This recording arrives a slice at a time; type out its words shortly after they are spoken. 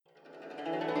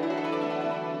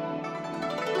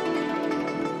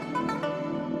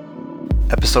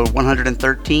Episode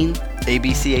 113,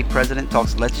 ABCA President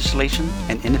Talks Legislation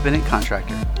and Independent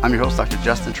Contractor. I'm your host, Dr.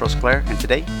 Justin Trosclair, and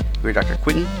today we're Dr.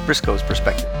 Quentin, Brisco's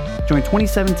Perspective. Join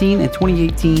 2017 and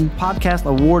 2018 Podcast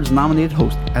Awards nominated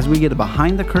host as we get a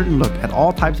behind-the-curtain look at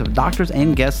all types of doctors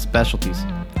and guest specialties.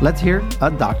 Let's hear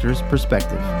a doctor's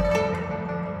perspective.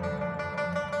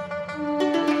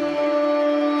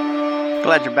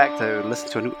 Glad you're back to listen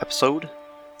to a new episode.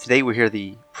 Today we hear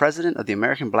the President of the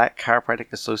American Black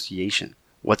Chiropractic Association.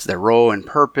 What's their role and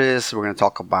purpose? We're going to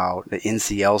talk about the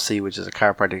NCLC, which is a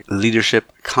chiropractic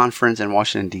leadership conference in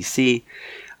Washington, D.C.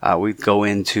 We go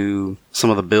into some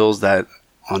of the bills that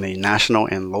on a national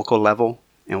and local level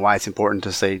and why it's important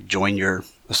to say join your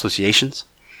associations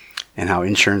and how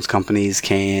insurance companies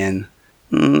can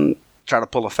try to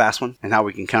pull a fast one and how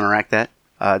we can counteract that.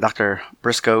 Dr.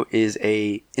 Brisco is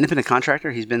a independent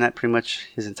contractor. He's been that pretty much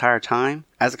his entire time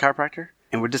as a chiropractor.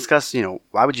 And we'll discuss,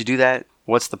 why would you do that?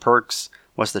 What's the perks?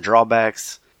 What's the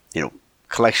drawbacks?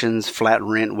 Collections, flat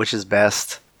rent, which is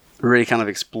best? Really kind of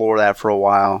explore that for a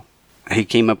while. He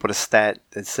came up with a stat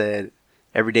that said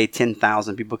every day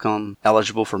 10,000 people become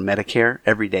eligible for Medicare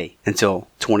every day until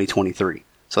 2023.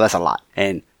 So that's a lot.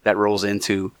 And that rolls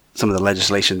into some of the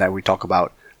legislation that we talk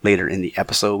about later in the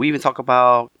episode. We even talk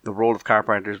about the role of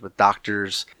chiropractors with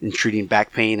doctors in treating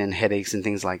back pain and headaches and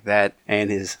things like that, and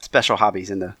his special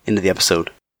hobbies in the end of the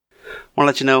episode. I want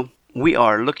to let you know we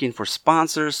are looking for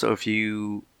sponsors. So if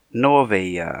you know of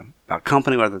a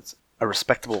company, whether it's a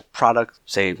respectable product,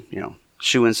 say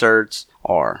shoe inserts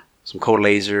or some cold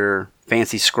laser,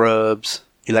 fancy scrubs,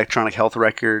 electronic health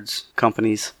records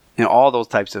companies, all those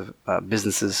types of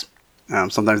businesses.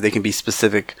 Sometimes they can be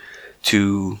specific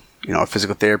to a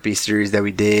physical therapy series that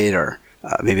we did, or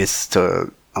maybe it's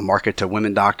to a market to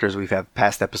women doctors. We've had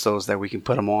past episodes that we can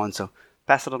put them on. So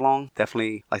pass it along.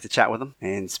 Definitely like to chat with them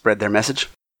and spread their message.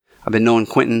 I've been knowing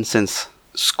Quentin since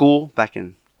school back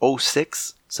in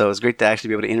 2006. So it's great to actually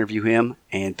be able to interview him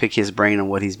and pick his brain on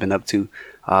what he's been up to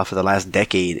for the last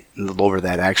decade, a little over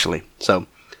that actually. So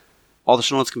all the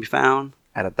show notes can be found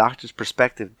at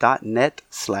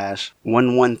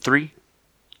adoctorsperspective.net/113.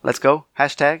 Let's go.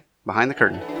 Hashtag behind the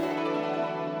curtain.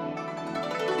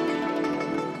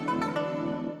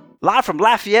 Live from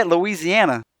Lafayette,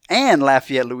 Louisiana.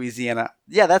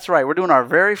 Yeah, that's right. We're doing our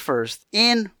very first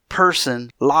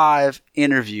in-person live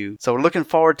interview. So we're looking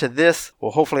forward to this.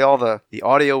 Well, hopefully all the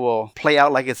audio will play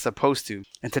out like it's supposed to.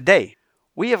 And today,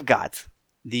 we have got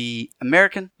the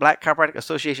American Black Chiropractic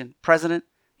Association president.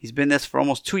 He's been this for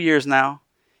almost 2 years now.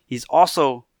 He's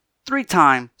also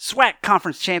 3-time SWAC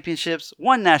conference championships,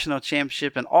 1 national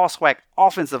championship, and all SWAC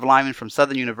offensive lineman from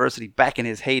Southern University back in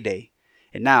his heyday.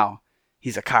 And now,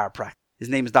 he's a chiropractor. His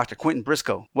name is Dr. Quentin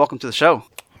Brisco. Welcome to the show.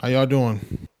 How y'all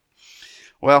doing?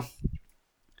 Well,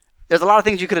 there's a lot of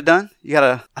things you could have done. You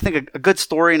got I think a good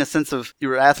story in the sense of you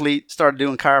were an athlete, started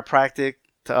doing chiropractic.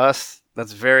 To us,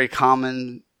 that's very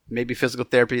common. Maybe physical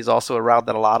therapy is also a route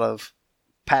that a lot of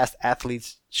past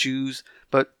athletes choose.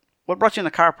 But what brought you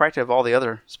into chiropractic of all the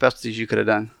other specialties you could have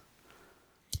done?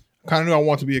 I kind of knew I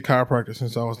wanted to be a chiropractor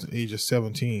since I was the age of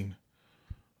 17.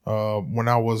 When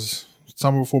I was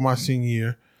summer before my senior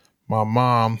year, my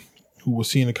mom, who was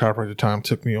seeing a chiropractor at the time,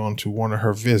 took me on to one of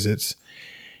her visits,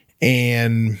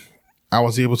 and I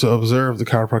was able to observe the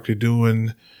chiropractor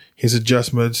doing his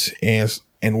adjustments and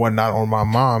whatnot on my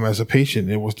mom as a patient.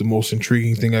 It was the most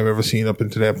intriguing thing I've ever seen up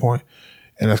until that point,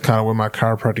 and that's kind of where my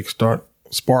chiropractic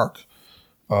spark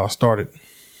started.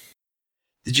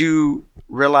 Did you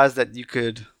realize that you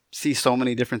could see so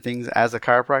many different things as a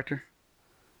chiropractor?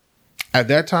 At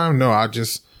that time, no. I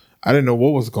didn't know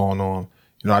what was going on.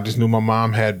 I just knew my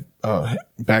mom had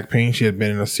back pain. She had been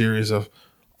in a series of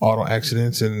auto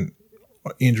accidents and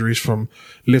injuries from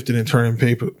lifting and turning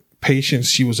patients.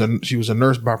 She was a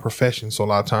nurse by profession, so a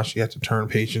lot of times she had to turn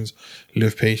patients,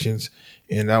 lift patients,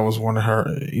 and that was one of her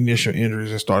initial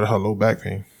injuries that started her low back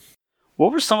pain.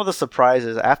 What were some of the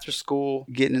surprises after school,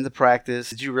 getting into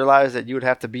practice? Did you realize that you would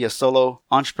have to be a solo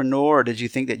entrepreneur, or did you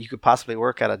think that you could possibly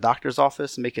work at a doctor's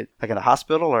office and make it like at a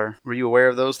hospital, or were you aware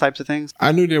of those types of things?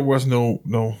 I knew there was no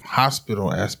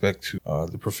hospital aspect to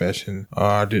the profession.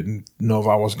 I didn't know if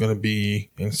I was going to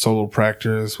be in solo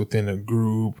practice within a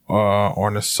group or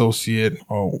an associate,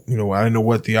 or, I didn't know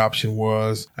what the option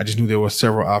was. I just knew there were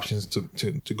several options to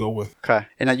go with. Okay.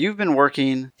 And now you've been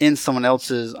working in someone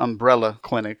else's umbrella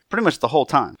clinic pretty much the whole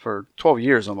time for 12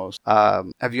 years almost.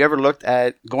 Have you ever looked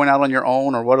at going out on your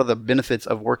own, or what are the benefits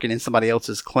of working in somebody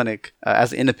else's clinic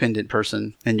as an independent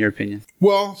person, in your opinion?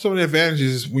 Well, some of the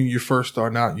advantages when you're first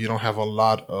starting out, you don't have a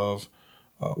lot of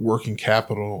working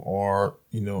capital or,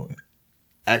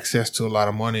 access to a lot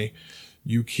of money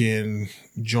you can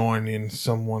join in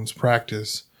someone's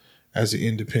practice as an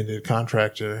independent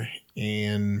contractor,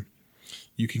 and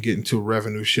you can get into a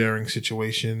revenue sharing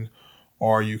situation,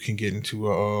 or you can get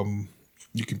into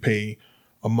you can pay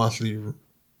a monthly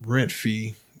rent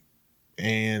fee,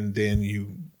 and then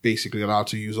you basically allowed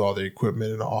to use all the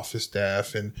equipment and the office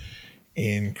staff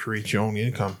and create your own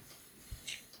income.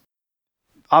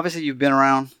 Obviously, you've been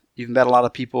around. You've met a lot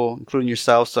of people, including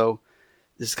yourself. So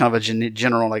this is kind of a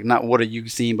general, like, not what are you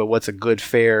seeing, but what's a good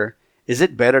fare. Is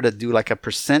it better to do like a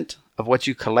percent of what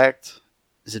you collect?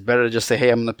 Is it better to just say, hey,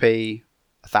 I'm going to pay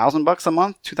 $1,000 a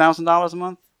month, $2,000 a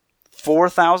month,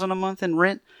 $4,000 a month in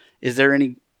rent? Is there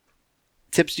any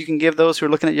tips you can give those who are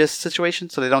looking at your situation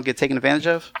so they don't get taken advantage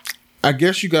of? I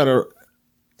guess you got to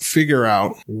figure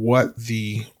out what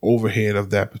the overhead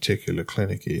of that particular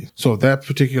clinic is. So if that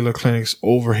particular clinic's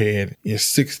overhead is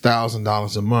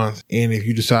 $6,000 a month, and if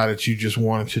you decided you just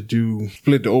wanted to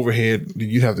split the overhead, then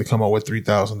you'd have to come up with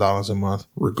 $3,000 a month,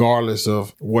 regardless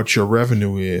of what your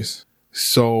revenue is.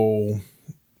 So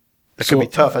it can be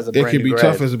tough as a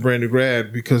brand new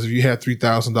grad, because if you have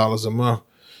 $3,000 a month,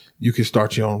 you can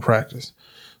start your own practice.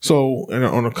 So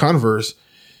on the converse,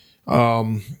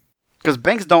 because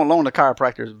banks don't loan to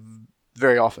chiropractors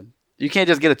very often. You can't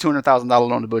just get a $200,000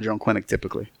 loan to build your own clinic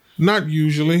typically. Not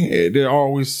usually. There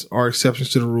always are exceptions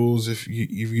to the rules if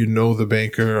you know the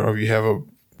banker, or if you have a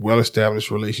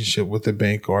well-established relationship with the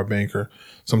bank or a banker.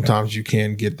 Sometimes you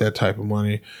can get that type of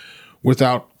money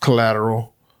without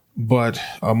collateral. But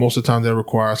most of the time that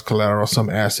requires collateral, some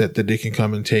asset that they can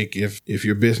come and take if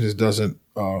your business doesn't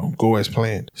go as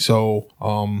planned. So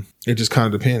it just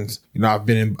kind of depends. You know, I've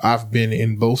been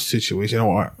in both situations,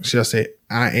 or should I say,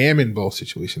 I am in both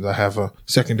situations. I have a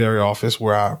secondary office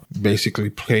where I basically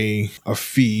pay a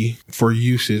fee for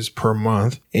usage per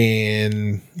month,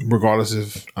 and regardless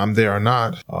if I'm there or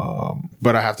not,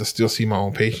 but I have to still see my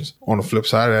own patients. On the flip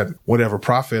side of that, whatever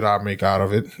profit I make out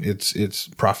of it, it's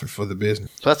profit for the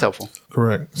business. So that's helpful.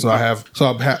 Correct. So I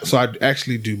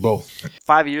actually do both.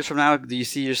 5 years from now, do you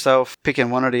see yourself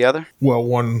picking one or the other? Well,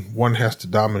 one has to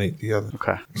dominate the other.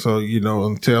 Okay. So,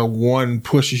 until one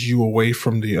pushes you away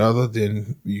from the other, then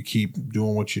you keep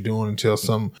doing what you're doing until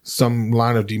some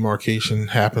line of demarcation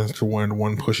happens to when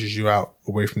one pushes you out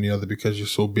away from the other, because you're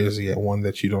so busy at one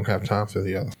that you don't have time for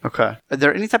the other. Okay. Are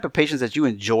there any type of patients that you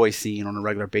enjoy seeing on a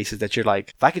regular basis that you're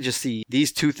like, if I could just see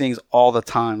these two things all the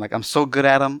time, like I'm so good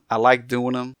at them, I like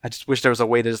doing them, I just wish there was a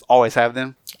way to just always have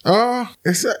them?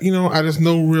 It's I just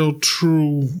no real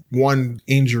true one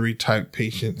injury type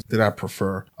patients that I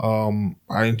prefer.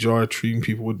 I enjoy treating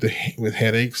people with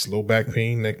headaches, low back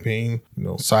pain, neck pain,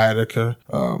 sciatica.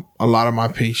 A lot of my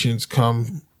patients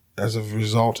come as a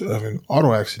result of an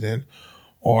auto accident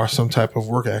or some type of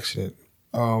work accident.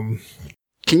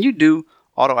 Can you do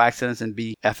auto accidents and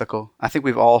be ethical? I think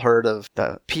we've all heard of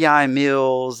the PI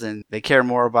mills, and they care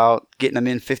more about getting them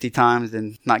in 50 times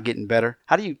than not getting better.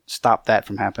 How do you stop that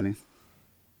from happening?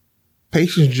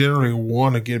 Patients generally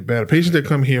want to get better. Patients that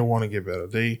come here want to get better.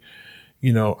 They,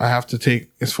 I have to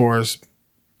take, as far as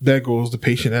that goes, the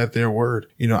patient at their word.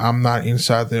 I'm not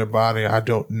inside their body. I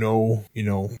don't know,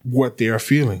 what they are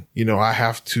feeling. I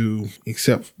have to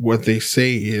accept what they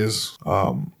say is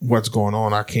what's going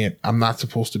on. I'm not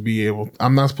supposed to be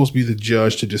the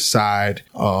judge to decide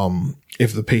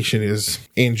if the patient is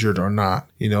injured or not.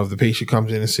 If the patient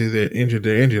comes in and says they're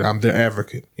injured. I'm their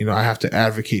advocate. I have to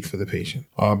advocate for the patient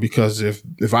because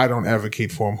if I don't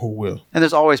advocate for them, who will? And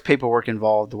there's always paperwork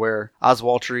involved where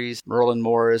Oswaltries, Merlin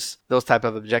Morris, those type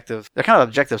of they're kind of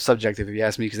objective subjective if you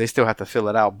ask me, because they still have to fill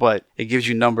it out, but it gives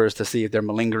you numbers to see if they're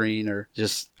malingering or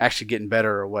just actually getting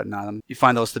better or whatnot. You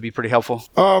find those to be pretty helpful?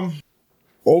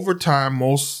 Over time,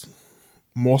 most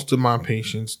of my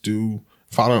patients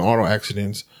following auto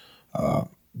accidents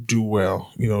do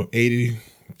well. 80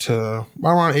 to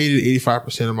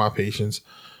 85% of my patients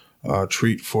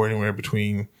treat for anywhere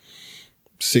between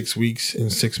 6 weeks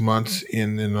and 6 months,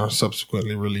 and then are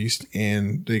subsequently released,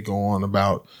 and they go on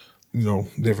about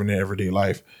living their everyday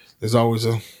life. There's always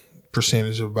a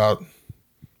percentage of about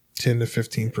 10 to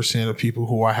 15% of people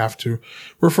who I have to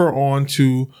refer on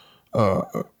to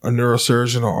a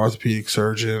neurosurgeon or orthopedic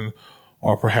surgeon,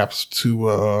 or perhaps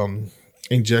to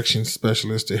injection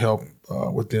specialist to help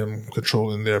with them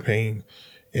controlling their pain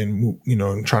and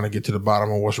and trying to get to the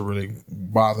bottom of what's really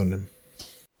bothering them.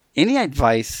 Any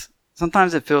advice?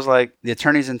 Sometimes it feels like the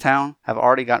attorneys in town have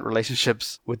already got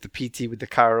relationships with the PT, with the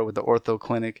chiro, with the ortho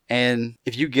clinic. And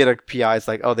if you get a PI, it's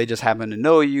like, oh, they just happen to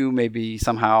know you maybe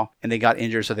somehow, and they got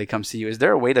injured, so they come see you. Is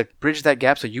there a way to bridge that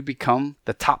gap so you become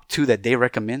the top two that they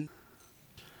recommend?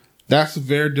 That's a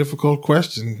very difficult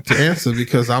question to answer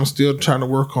because I'm still trying to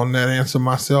work on that answer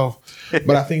myself.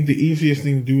 But I think the easiest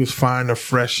thing to do is find a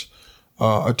fresh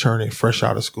attorney, fresh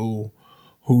out of school,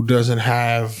 who doesn't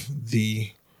have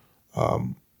the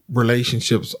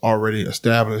relationships already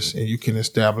established, and you can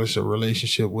establish a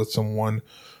relationship with someone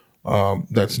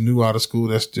that's new out of school,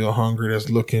 that's still hungry, that's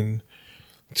looking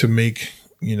to make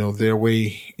their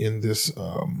way in this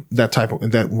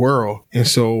that world. And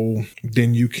so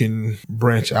then you can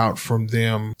branch out from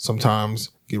them, sometimes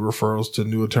get referrals to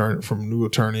new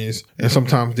attorneys, and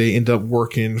sometimes they end up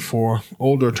working for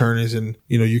older attorneys, and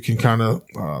you can kind of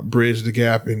bridge the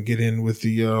gap and get in with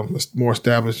the more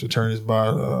established attorneys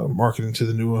by marketing to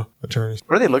the newer attorneys.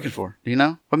 What are they looking for? Do you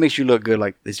know? What makes you look good?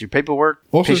 Like, is your paperwork?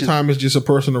 Most of the time, it's just a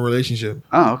personal relationship.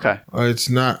 Oh, okay. It's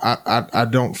not. I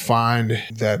don't find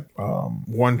that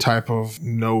one type of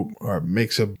note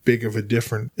makes a big of a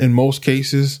difference in most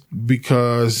cases,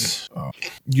 because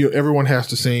everyone has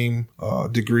the same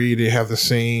degree. They have the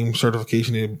same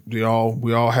certification. We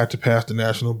all have to pass the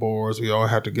national boards. We all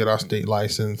have to get our state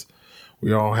license.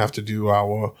 We all have to do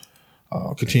our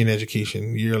continuing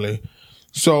education yearly.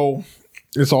 So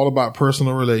it's all about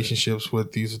personal relationships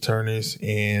with these attorneys,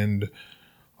 and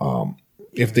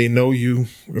if they know you,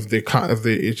 if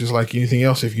it's just like anything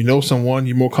else. If you know someone,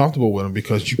 you're more comfortable with them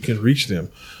because you can reach them.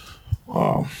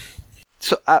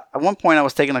 So at one point I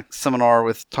was taking a seminar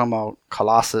with talking about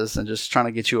Colossus and just trying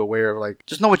to get you aware of, like,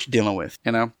 just know what you're dealing with,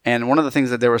 And one of the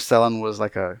things that they were selling was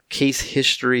like a case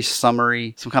history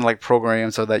summary, some kind of like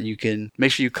program so that you can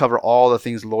make sure you cover all the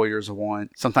things lawyers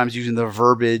want, sometimes using the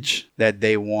verbiage that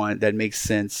they want that makes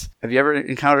sense. Have you ever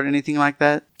encountered anything like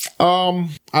that?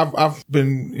 I've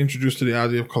been introduced to the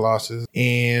idea of Colossus,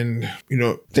 and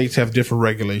states have different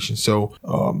regulations. So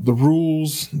the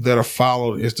rules that are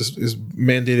followed is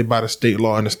mandated by the state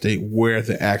law in the state where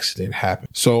the accident happened.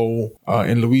 So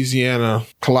in Louisiana,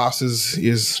 Colossus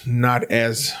is not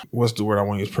as, what's the word I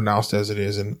want to use, pronounced as it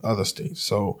is in other states.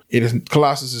 So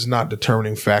Colossus is not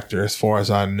determining factor as far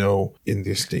as I know in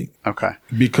this state. Okay.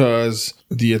 Because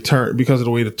of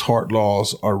the way the tort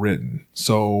laws are written.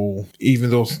 So even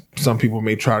though some people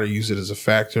may try to use it as a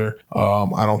factor,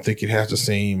 I don't think it has the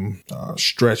same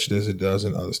stretch as it does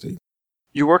in other states.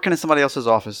 You're working in somebody else's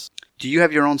office. Do you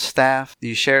have your own staff? Do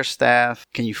you share staff?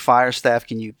 Can you fire staff?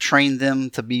 Can you train them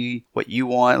to be what you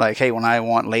want? Like, hey, when I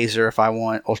want laser, if I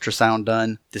want ultrasound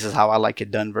done, this is how I like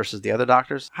it done versus the other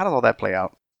doctors. How does all that play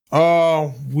out?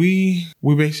 We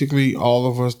basically, all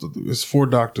of us, it's 4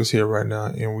 doctors here right now,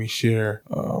 and we share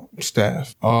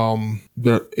staff.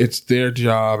 It's their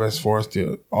job, as far as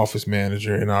the office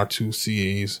manager and our 2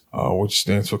 CAs, which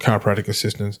stands for chiropractic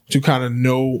assistants, to kind of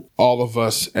know all of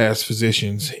us as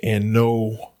physicians and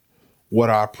know what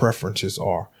our preferences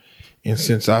are. And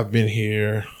since I've been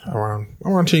here around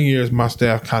 10 years, my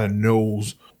staff kind of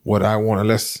knows what I want,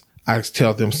 unless I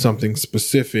tell them something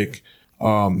specific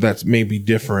that's maybe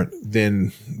different,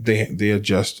 then they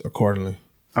adjust accordingly.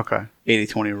 Okay.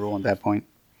 80-20 rule at that point.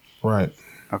 Right.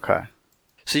 Okay.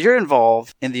 So you're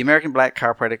involved in the American Black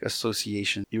Chiropractic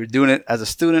Association. You were doing it as a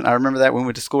student. I remember that when we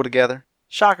went to school together.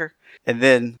 Shocker. And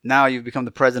then now you've become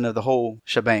the president of the whole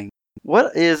shebang.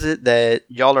 What is it that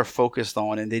y'all are focused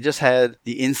on? And they just had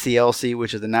the NCLC,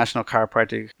 which is the National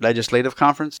Chiropractic Legislative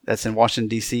Conference. That's in Washington,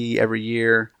 D.C. every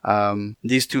year.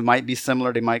 These two might be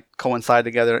similar. They might coincide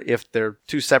together. If they're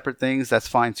 2 separate things, that's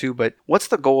fine too. But what's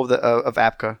the goal of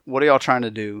ABCA? What are y'all trying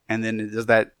to do? And then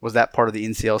was that part of the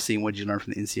NCLC? And what did you learn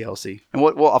from the NCLC? And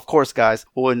well, of course, guys,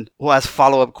 we'll ask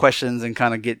follow-up questions and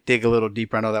kind of dig a little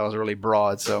deeper. I know that was really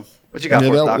broad. So what you got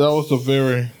for us, Doc? That was a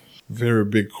very, very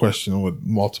big question with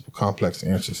multiple complex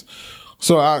answers.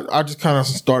 So I just kind of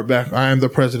start back. I am the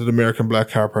president of the American Black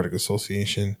Chiropractic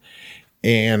Association,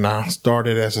 and I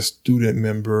started as a student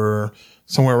member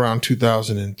somewhere around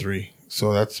 2003.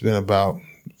 So that's been about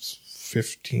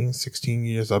 15, 16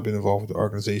 years I've been involved with the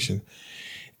organization.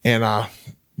 And I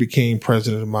became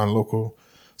president of my local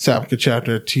SAPCA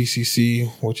chapter at TCC,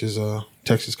 which is a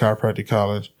Texas Chiropractic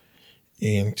College,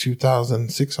 in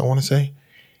 2006, I want to say.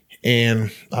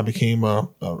 And I became a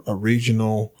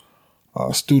regional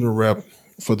student rep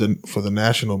for the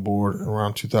national board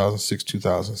around 2006,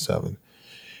 2007.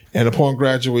 And upon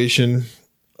graduation,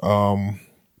 I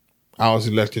was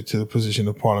elected to the position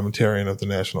of parliamentarian of the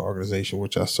national organization,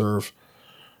 which I served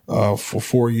for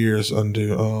 4 years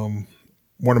under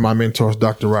one of my mentors,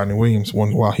 Dr. Rodney Williams,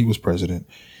 while he was president.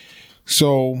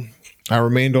 So I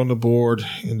remained on the board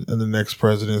in the next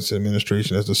president's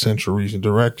administration as the Central Region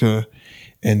Director.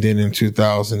 And then in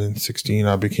 2016,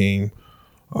 I became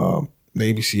the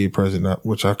ABCA president,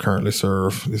 which I currently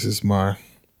serve. It's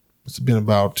been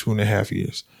about 2.5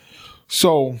 years.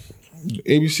 So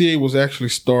ABCA was actually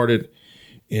started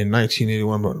in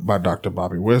 1981 by Dr.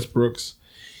 Bobby Westbrooks.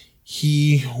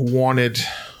 He wanted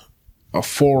a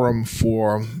forum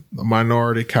for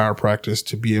minority chiropractors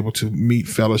to be able to meet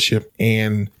fellowship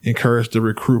and encourage the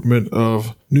recruitment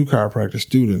of new chiropractic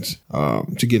students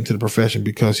to get into the profession,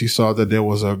 because he saw that there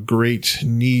was a great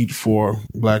need for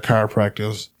Black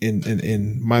chiropractors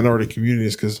in minority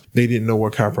communities, because they didn't know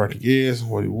what chiropractic is,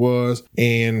 what it was,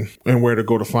 and where to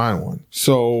go to find one.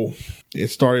 So it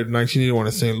started in 1981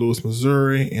 in St. Louis,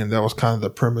 Missouri, and that was kind of the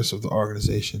premise of the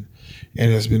organization,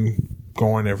 and it's been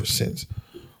going ever since.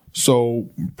 So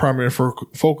primary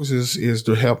focus is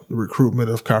to help the recruitment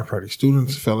of chiropractic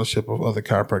students, fellowship of other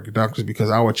chiropractic doctors, because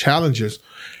our challenges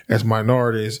as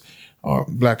minorities,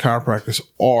 Black chiropractors,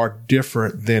 are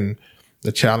different than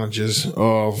the challenges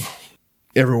of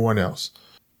everyone else.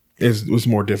 It was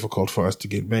more difficult for us to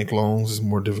get bank loans. It's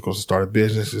more difficult to start a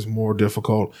business. It's more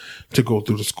difficult to go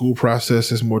through the school process.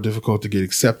 It's more difficult to get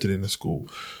accepted in the school.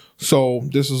 So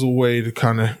this is a way to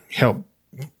kind of help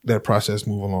that process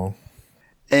move along.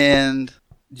 And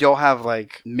do y'all have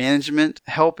like management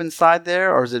help inside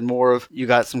there, or is it more of you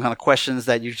got some kind of questions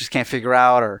that you just can't figure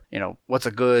out, or what's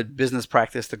a good business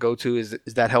practice to go to? Is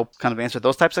that help kind of answer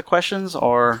those types of questions,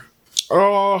 or?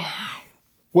 Well,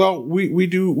 we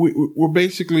do. We're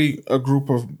basically a group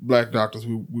of Black doctors.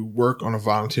 We work on a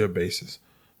volunteer basis.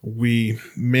 We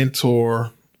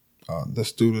mentor the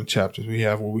student chapters. We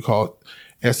have what we call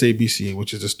ABCA,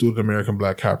 which is the Student American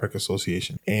Black Chiropractic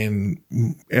Association. And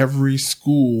every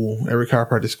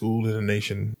chiropractic school in the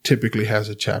nation typically has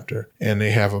a chapter, and they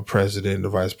have a president, a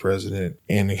vice president,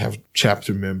 and they have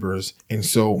chapter members.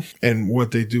 And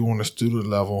what they do on a student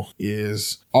level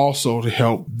is also to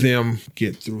help them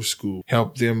get through school,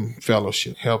 help them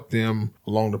fellowship, help them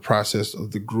along the process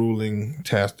of the grueling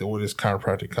task that what is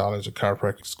chiropractic college or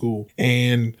chiropractic school.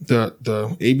 And the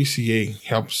ABCA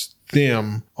helps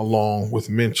them along with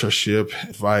mentorship,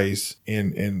 advice,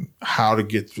 and how to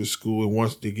get through school. And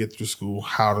once they get through school,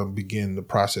 how to begin the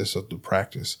process of the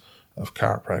practice of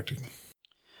chiropractic.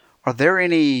 Are there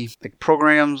any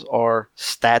programs or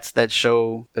stats that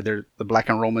show that the Black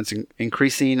enrollment's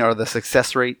increasing, or the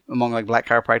success rate among Black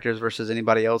chiropractors versus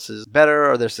anybody else is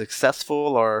better, or they're successful,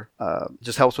 or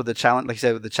just helps with the challenge, like you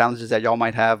said, with the challenges that y'all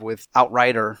might have with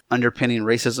outright or underpinning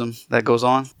racism that goes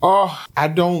on? I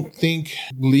don't think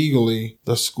legally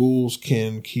the schools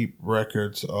can keep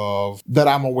records of, that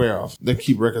I'm aware of, they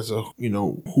keep records of,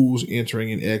 who's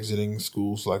entering and exiting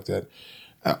schools like that.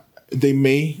 They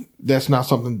may. That's not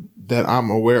something that I'm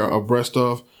aware of, abreast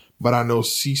of, but I know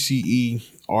CCE,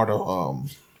 or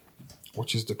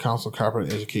which is the Council of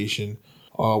Chiropractic Education,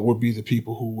 would be the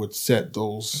people who would set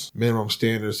those minimum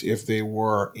standards if they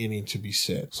were any to be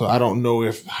set. So I don't know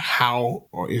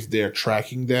if they're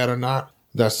tracking that or not.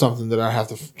 That's something that I have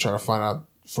to try to find out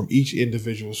from each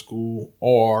individual school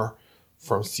or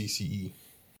from CCE.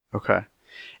 Okay.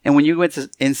 And when you went to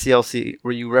NCLC,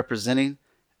 were you representing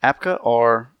ABCA,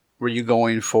 or were you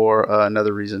going for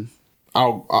another reason?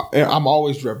 I'm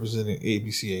always representing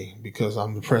ABCA because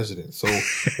I'm the president. So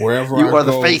wherever you I are go,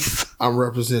 the face. I'm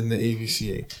representing the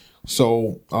ABCA.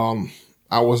 So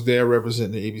I was there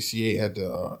representing the ABCA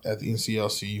at the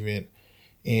NCLC event,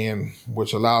 and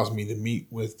which allows me to meet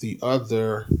with the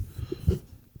other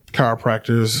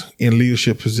chiropractors in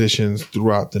leadership positions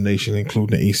throughout the nation,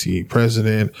 including the ACA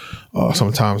president.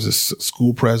 Sometimes the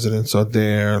school presidents are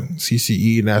there,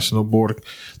 CCE, the National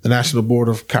Board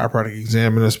of Chiropractic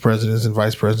Examiners, presidents and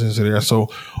vice presidents are there. So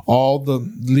all the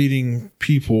leading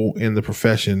people in the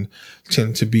profession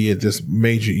tend to be at this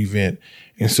major event.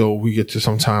 And so we get to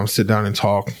sometimes sit down and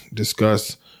talk,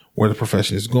 discuss where the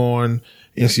profession is going.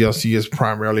 NCLC is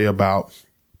primarily about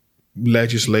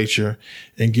legislature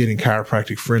and getting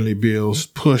chiropractic friendly bills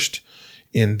pushed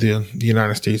in the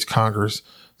United States Congress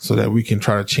so that we can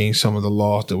try to change some of the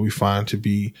laws that we find to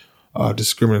be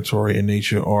discriminatory in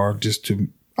nature, or just to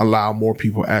allow more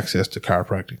people access to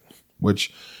chiropractic, which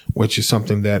is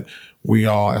something that we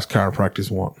all as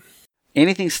chiropractors want.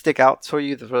 Anything stick out for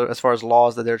you as far as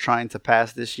laws that they're trying to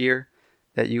pass this year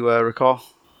that you recall?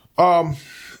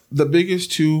 The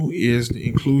biggest two is the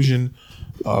inclusion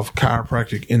of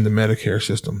chiropractic in the Medicare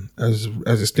system. As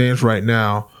it stands right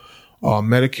now,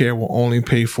 Medicare will only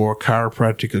pay for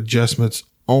chiropractic adjustments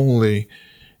only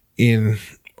in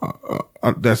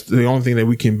that's the only thing that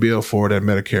we can bill for that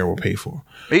Medicare will pay for.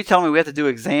 Are you telling me we have to do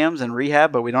exams and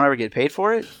rehab, but we don't ever get paid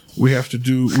for it? We are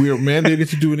mandated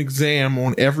to do an exam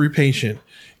on every patient,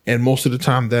 and most of the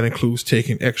time that includes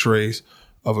taking x-rays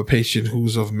of a patient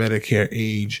who's of Medicare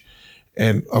age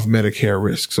and of Medicare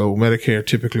risk. So Medicare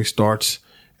typically starts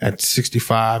at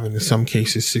 65 and in some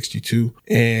cases 62.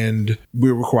 And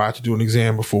we're required to do an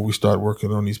exam before we start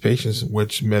working on these patients,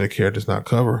 which Medicare does not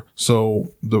cover.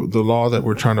 So the law that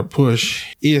we're trying to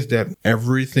push is that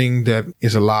everything that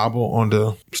is allowable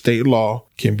under state law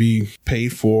can be paid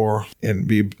for and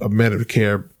be a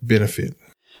Medicare benefit.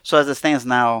 So as it stands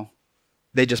now,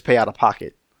 they just pay out of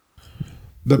pocket.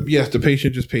 Yes, the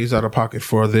patient just pays out of pocket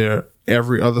for their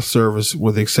every other service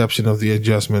with the exception of the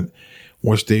adjustment,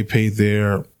 which they pay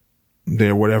their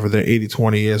whatever their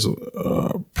 80/20 is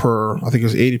per, I think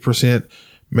it's 80%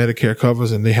 Medicare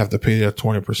covers, and they have to pay their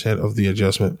 20% of the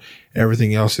adjustment.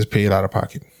 Everything else is paid out of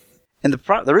pocket. And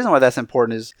the reason why that's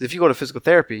important is if you go to physical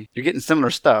therapy, you're getting similar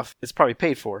stuff. It's probably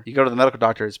paid for. You go to the medical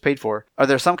doctor, it's paid for. Are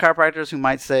there some chiropractors who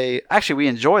might say, actually, we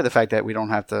enjoy the fact that we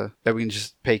can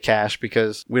just pay cash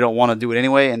because we don't want to do it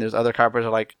anyway? And there's other chiropractors who are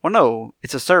like, well, no,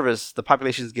 it's a service. The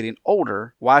population is getting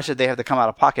older. Why should they have to come out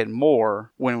of pocket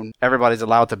more when everybody's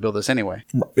allowed to bill this anyway?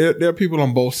 There are people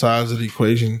on both sides of the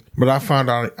equation, but I've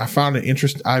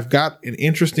got an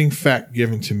interesting fact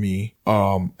given to me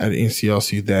at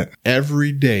NCLC that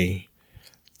every day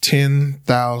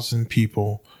 10,000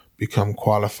 people become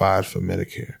qualified for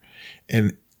Medicare.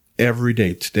 And every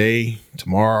day, today,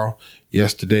 tomorrow,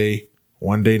 yesterday,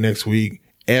 one day next week,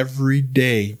 every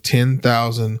day,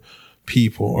 10,000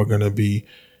 people are going to be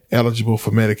eligible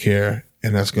for Medicare.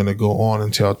 And that's going to go on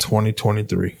until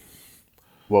 2023.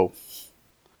 Whoa.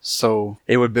 So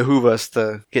it would behoove us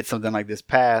to get something like this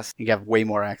passed and have way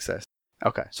more access.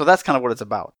 Okay. So that's kind of what it's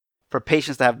about. For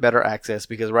patients to have better access,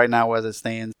 because right now, as it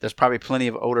stands, there's probably plenty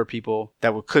of older people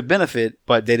that could benefit,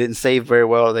 but they didn't save very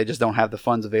well, or they just don't have the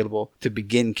funds available to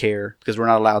begin care because we're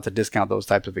not allowed to discount those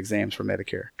types of exams for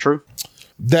Medicare. True?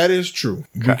 That is true.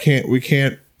 Okay. We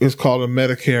can't, it's called a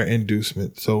Medicare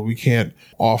inducement. So we can't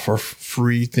offer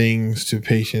free things to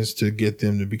patients to get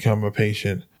them to become a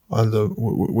patient under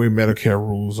where Medicare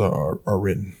rules are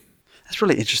written. That's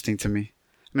really interesting to me.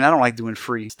 I mean, I don't like doing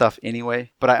free stuff anyway,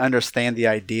 but I understand the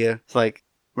idea. It's like,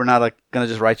 we're not like going to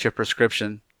just write you a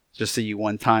prescription, just see you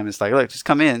one time. It's like, look, just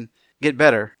come in, get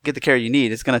better, get the care you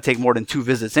need. It's going to take more than 2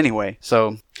 visits anyway.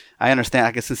 So I understand.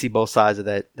 I can see both sides of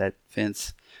that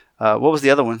fence. What was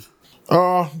the other one?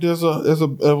 There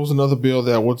was another bill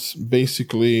that was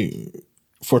basically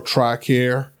for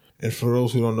TRICARE. And for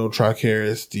those who don't know, TRICARE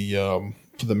is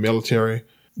for the military.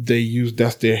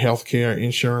 That's their healthcare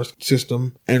insurance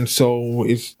system. And so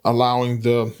it's allowing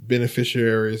the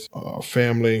beneficiaries,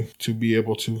 family to be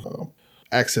able to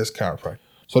access chiropractic.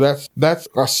 So that's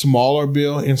a smaller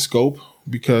bill in scope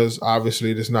because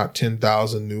obviously there's not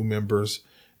 10,000 new members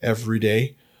every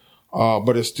day.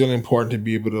 But it's still important to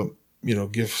be able to,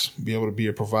 be able to be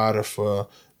a provider for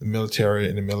the military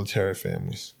and the military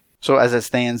families. So as it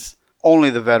stands, only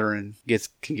the veteran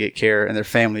can get care and their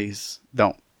families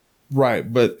don't.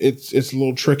 Right, but it's a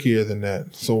little trickier than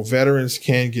that. So veterans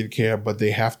can get care, but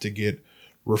they have to get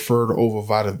referred over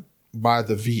by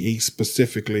the VA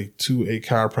specifically to a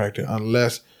chiropractor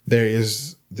unless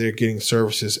they're getting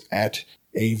services at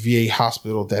a VA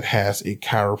hospital that has a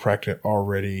chiropractor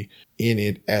already in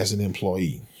it as an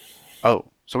employee. Oh,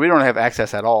 so we don't have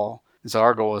access at all. And so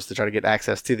our goal is to try to get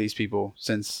access to these people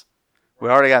since we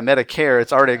already got Medicare.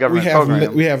 It's already a government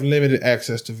program. We have limited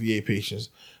access to VA patients.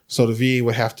 So the VA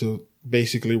would have to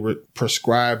basically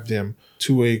prescribe them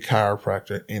to a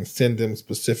chiropractor and send them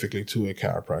specifically to a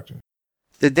chiropractor.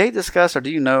 Did they discuss, or do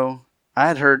you know, I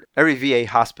had heard every VA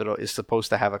hospital is supposed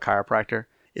to have a chiropractor.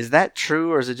 Is that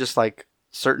true, or is it just like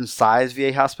certain size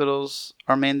VA hospitals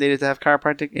are mandated to have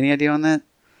chiropractic? Any idea on that?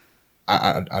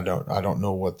 I don't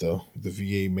know what the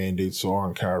VA mandates are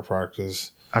on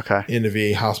chiropractors. Okay. In the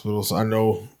VA hospitals. I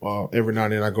know every now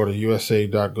and then I go to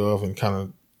USA.gov and kind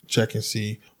of check and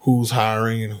see who's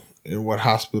hiring and what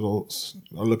hospitals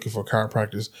are looking for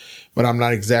chiropractors, but I'm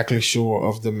not exactly sure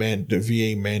of the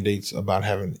VA mandates about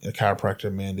having a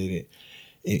chiropractor mandated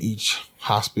in each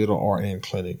hospital or in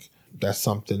clinic. That's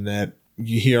something that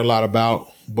you hear a lot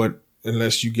about, but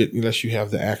unless you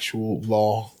have the actual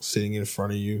law sitting in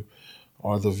front of you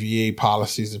or the VA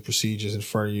policies and procedures in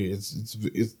front of you,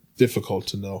 it's difficult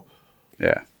to know.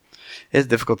 Yeah, it's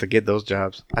difficult to get those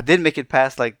jobs. I did make it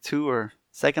past like 2 or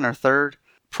second or third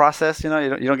process. You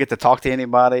don't get to talk to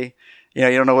anybody. You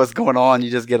don't know what's going on. You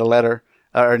just get a letter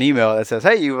or an email that says,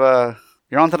 "Hey, you're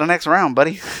on to the next round,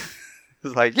 buddy."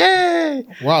 It's like, yay!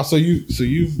 Wow. So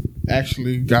you've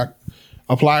actually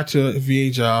applied to a VA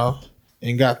job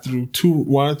and got through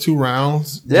 1 or 2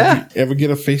 rounds. Yeah. Did you ever get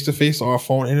a face-to-face or a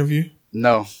phone interview?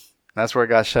 No, that's where it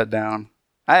got shut down.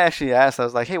 I actually asked. I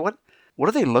was like, "Hey, what what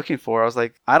are they looking for? I was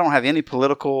like, I don't have any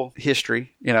political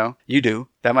history. You do.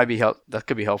 That might be that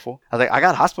could be helpful. I was like, I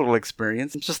got hospital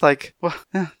experience. I'm just like, well,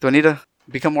 yeah, do I need to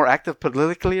become more active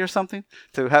politically or something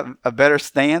to have a better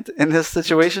stand in this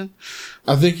situation?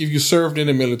 I think if you served in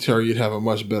the military, you'd have a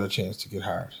much better chance to get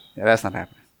hired. Yeah, that's not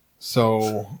happening.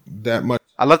 So that much.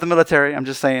 I love the military. I'm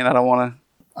just saying I don't want to.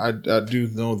 I do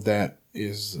know that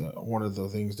is one of the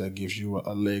things that gives you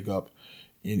a leg up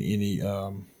in any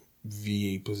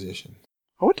VA position.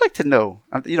 I would like to know,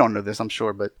 you don't know this, I'm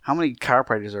sure, but how many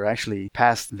chiropractors are actually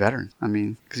past veterans? I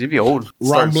mean, because you'd be old.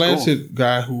 Ron Blanchett,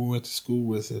 guy who went to school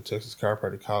with at Texas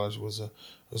Chiropractic College, was an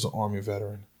Army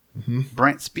veteran. Mm-hmm.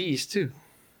 Brent Spees, too.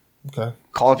 Okay.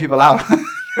 Calling people out.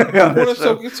 Well,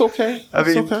 it's okay.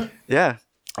 It's okay. Yeah.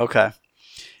 Okay.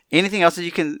 Anything else that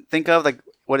you can think of, like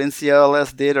what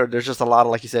NCLS did, or there's just a lot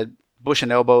of, like you said, bush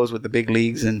and elbows with the big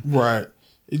leagues? Right.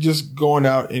 It's just going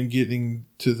out and getting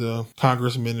to the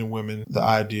congressmen and women the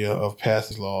idea of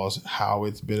passing laws, how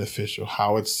it's beneficial,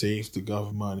 how it saves the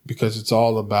government money, because it's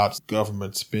all about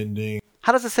government spending.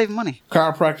 How does it save money?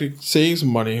 Chiropractic saves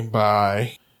money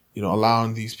by,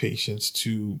 allowing these patients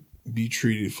to be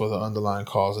treated for the underlying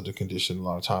cause of the condition a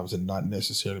lot of times, and not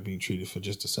necessarily being treated for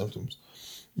just the symptoms.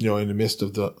 In the midst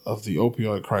of the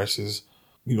opioid crisis,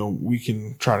 we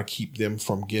can try to keep them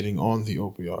from getting on the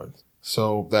opioids.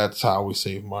 So that's how we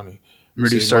save money.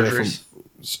 Reduce surgeries.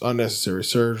 Unnecessary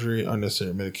surgery,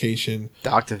 unnecessary medication.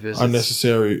 Doctor visits.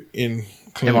 Unnecessary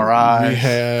MRIs.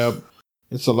 Rehab.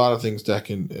 It's a lot of things that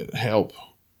can help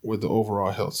with the overall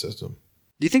health system.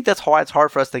 Do you think that's why it's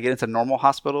hard for us to get into normal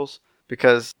hospitals?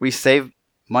 Because we save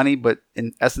money, but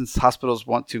in essence, hospitals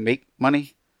want to make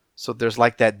money. So there's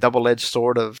like that double-edged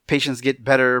sword of patients get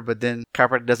better, but then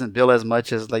chiropractic doesn't bill as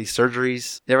much as like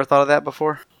surgeries. You ever thought of that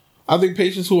before? I think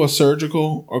patients who are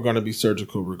surgical are going to be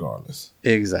surgical regardless.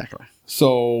 Exactly.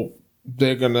 So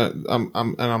they're going to,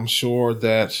 I'm sure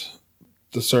that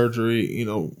the surgery,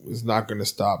 is not going to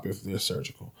stop if they're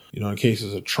surgical. In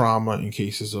cases of trauma, in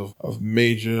cases of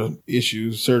major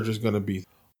issues, surgery is going to be.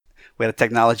 We had a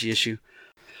technology issue.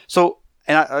 So,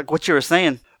 and like what you were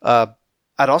saying, I'd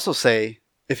also say,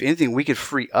 if anything, we could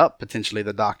free up potentially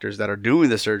the doctors that are doing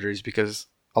the surgeries, because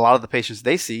a lot of the patients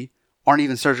they see aren't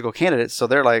even surgical candidates. So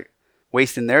they're like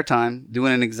wasting their time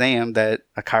doing an exam that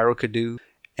a chiro could do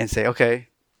and say, okay,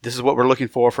 this is what we're looking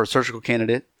for a surgical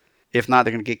candidate. If not,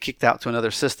 they're going to get kicked out to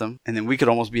another system. And then we could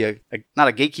almost be not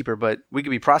a gatekeeper, but we could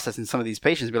be processing some of these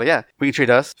patients. Be like, yeah, we can treat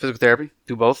us, physical therapy,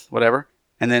 do both, whatever.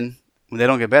 And then when they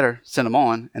don't get better, send them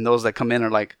on. And those that come in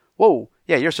are like, whoa,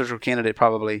 yeah, you're a surgical candidate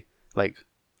probably. Like,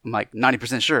 I'm like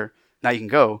 90% sure. Now you can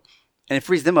go. And it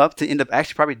frees them up to end up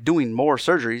actually probably doing more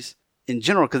surgeries in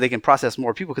general, because they can process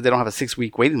more people because they don't have a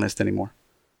 6-week waiting list anymore.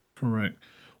 Correct.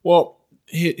 Well,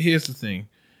 here's the thing.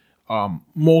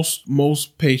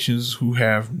 Most patients who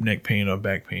have neck pain or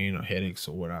back pain or headaches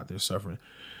or whatnot, they're suffering.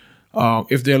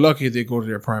 If they're lucky, they go to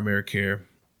their primary care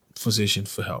physician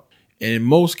for help. And in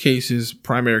most cases,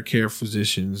 primary care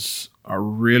physicians are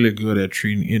really good at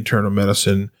treating internal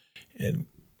medicine and,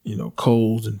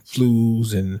 colds and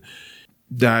flus and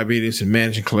diabetes and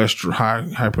managing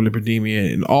cholesterol,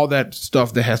 hyperlipidemia, and all that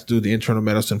stuff that has to do with the internal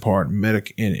medicine part, and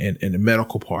the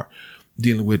medical part,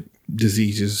 dealing with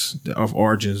diseases of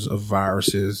origins of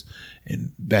viruses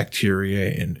and bacteria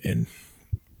and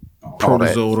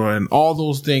protozoa and all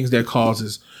those things that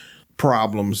causes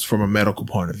problems from a medical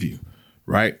point of view,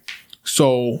 right?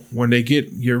 So when they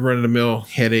get your run-of-the-mill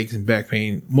headaches and back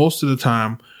pain, most of the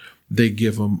time they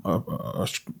give them a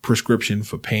prescription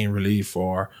for pain relief,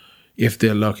 or if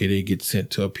they're lucky, they get sent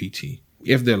to a PT,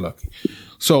 if they're lucky.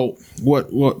 So what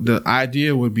the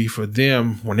idea would be for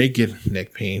them when they get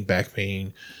neck pain, back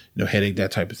pain, headache,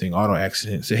 that type of thing, auto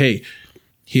accident, say, hey,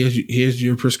 here's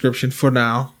your prescription for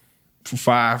now, for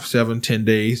 5, 7, 10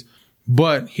 days.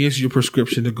 But here's your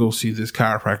prescription to go see this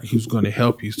chiropractor who's going to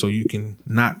help you so you can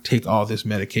not take all this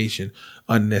medication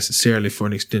unnecessarily for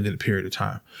an extended period of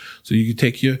time. So you can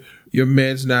take your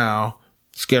meds now,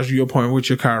 schedule your appointment with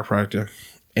your chiropractor,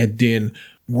 and then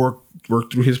work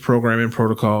through his program and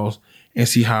protocols and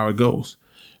see how it goes,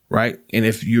 right? And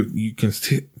if you can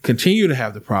continue to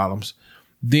have the problems,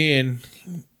 then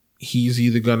he's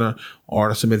either going to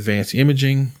order some advanced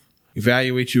imaging,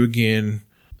 evaluate you again,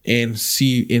 and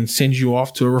send you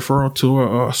off to a referral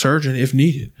to a surgeon if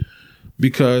needed.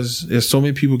 Because there's so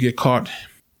many people get caught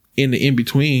in the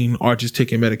in-between or just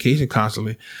taking medication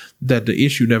constantly that the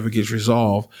issue never gets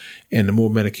resolved. And the more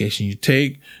medication you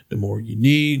take, the more you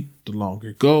need, the longer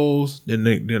it goes.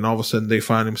 Then all of a sudden they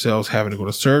find themselves having to go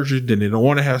to surgery. Then they don't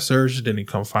want to have surgery. Then they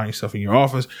come find yourself in your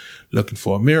office looking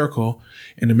for a miracle.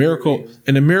 And the miracle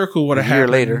would have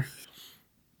happened. A year later.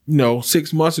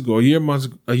 6 months ago, a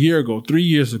year ago, 3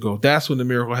 years ago. That's when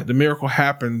the miracle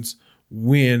happens,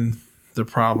 when the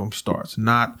problem starts,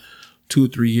 not 2 or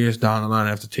 3 years down the line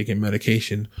after taking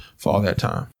medication for all that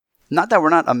time. Not that we're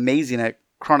not amazing at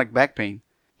chronic back pain,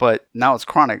 but now it's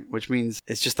chronic, which means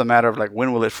it's just a matter of like,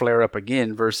 when will it flare up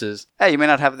again versus, hey, you may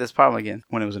not have this problem again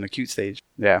when it was an acute stage.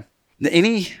 Yeah.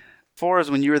 As far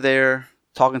as when you were there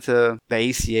talking to the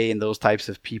ACA and those types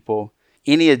of people,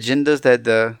 any agendas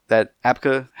that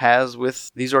ABCA has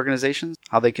with these organizations,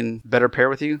 how they can better pair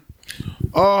with you?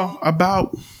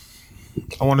 About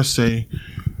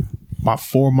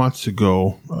 4 months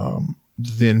ago,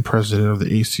 then president of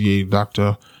the ACA,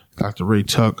 Dr. Ray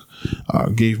Tuck,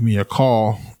 gave me a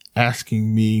call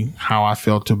asking me how I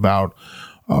felt about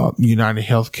United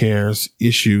Healthcare's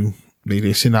issue.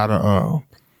 They sent out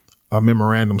a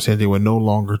memorandum saying they would no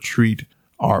longer treat,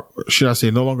 or should I say,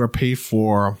 no longer pay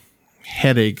for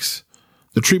headaches,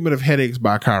 the treatment of headaches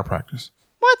by chiropractors.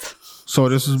 What? So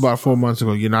this was about 4 months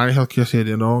ago. United Healthcare said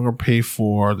they no longer pay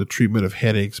for the treatment of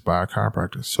headaches by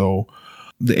chiropractors. So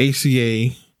the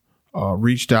ACA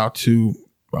reached out to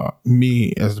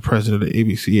me as the president of the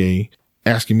ABCA,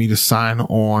 asking me to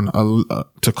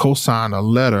co-sign a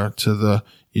letter to the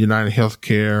United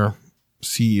Healthcare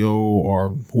CEO or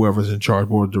whoever's in charge,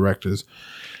 board of directors,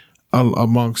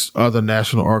 amongst other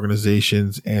national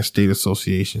organizations and state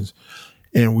associations.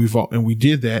 And we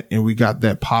did that, and we got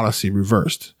that policy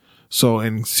reversed. So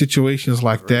in situations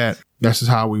like that, that's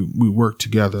just how we work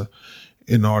together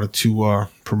in order to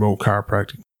promote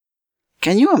chiropractic.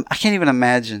 I can't even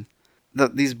imagine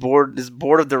this board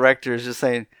of directors just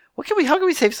saying, how can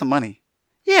we save some money?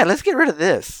 Yeah, let's get rid of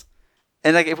this.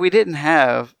 And like, if we didn't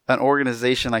have an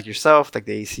organization like yourself, like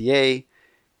the ACA,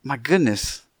 my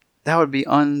goodness, that would be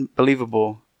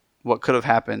unbelievable what could have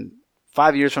happened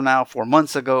 5 years from now, 4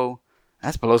 months ago.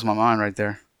 That blows my mind right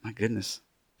there. My goodness.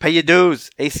 Pay your dues,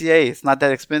 ACA. It's not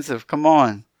that expensive. Come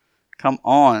on.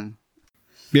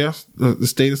 Yes, the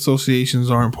state associations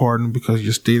are important because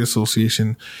your state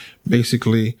association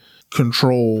basically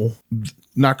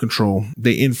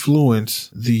they influence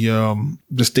the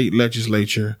state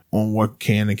legislature on what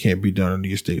can and can't be done under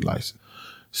your state license.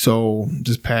 So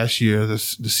this past year, the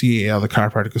CAL, the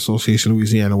Chiropractic Association of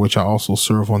Louisiana, which I also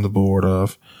serve on the board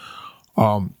of,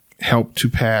 helped to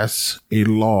pass a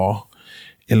law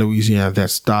in Louisiana that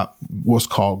stopped what's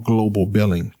called global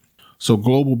billing. So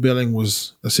global billing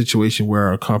was a situation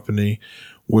where a company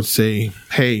would say,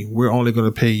 hey, we're only going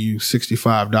to pay you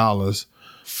 $65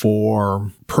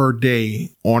 per day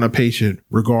on a patient,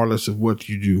 regardless of what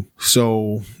you do.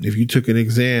 So if you took an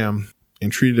exam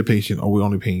and treated a patient, we're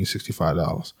only paying you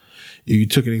 $65. If you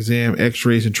took an exam,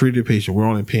 x-rays, and treated a patient, we're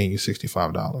only paying you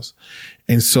 $65.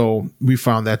 And so we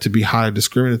found that to be highly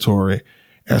discriminatory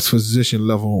as physician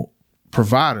level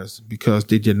providers, because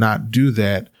they did not do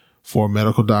that for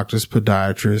medical doctors,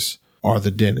 podiatrists, or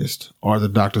the dentist, or the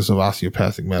doctors of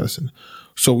osteopathic medicine.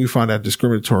 So we found that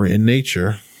discriminatory in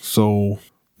nature. So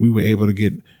we were able to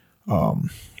get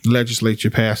legislature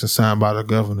passed and signed by the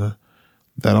governor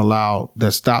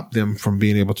that stopped them from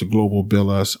being able to global bill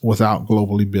us without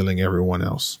globally billing everyone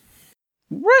else.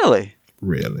 Really?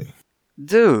 Really.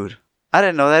 Dude, I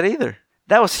didn't know that either.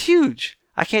 That was huge.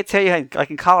 I can't tell you, like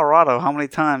in Colorado, how many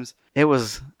times it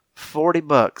was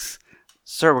 $40.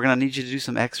 Sir, we're going to need you to do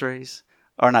some x-rays.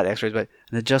 Or not x-rays, but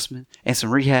an adjustment and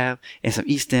some rehab and some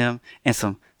E-stem and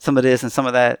some of this and some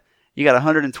of that. You got a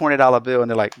 $120 bill and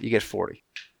they're like, you get 40.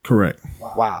 Correct.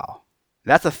 Wow.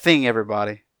 That's a thing,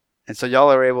 everybody. And so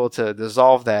y'all are able to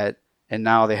dissolve that, and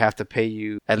now they have to pay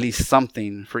you at least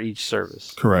something for each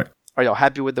service. Correct. Are y'all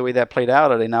happy with the way that played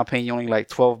out? Are they now paying you only like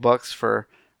 $12 for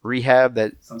rehab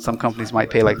that some companies might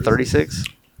pay like $36?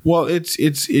 Well,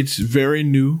 it's very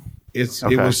new. It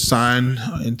was signed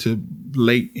into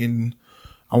late in,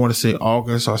 I want to say,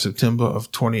 August or September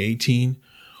of 2018.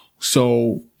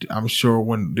 So I'm sure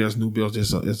when there's new bills,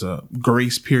 there's a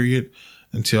grace period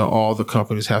until all the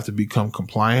companies have to become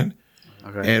compliant.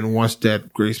 Okay. And once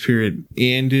that grace period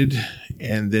ended,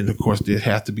 and then of course there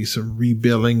has to be some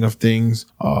rebilling of things.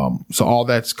 So all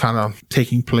that's kind of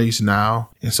taking place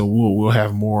now, and so we'll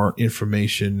have more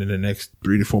information in the next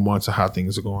 3 to 4 months of how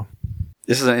things are going.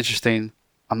 This is an interesting.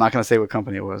 I'm not going to say what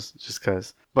company it was, just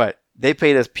because, but they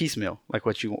paid us piecemeal, like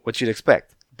what you'd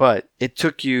expect. But it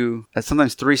took you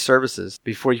sometimes 3 services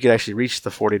before you could actually reach the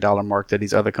 $40 mark that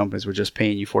these other companies were just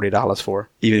paying you $40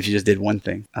 for, even if you just did one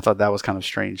thing. I thought that was kind of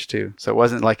strange too. So it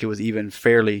wasn't like it was even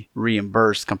fairly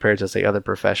reimbursed compared to, say, other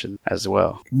professions as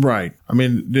well. Right. I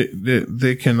mean,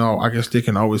 they can I guess they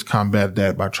can always combat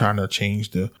that by trying to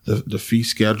change the fee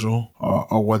schedule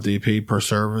or what they pay per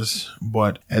service.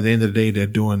 But at the end of the day, they're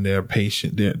doing their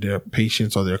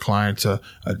patients or their clients a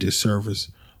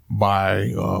disservice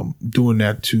by doing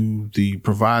that to the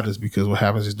providers, because what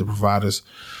happens is the providers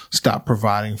stop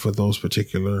providing for those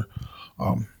particular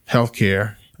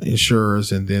healthcare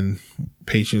insurers, and then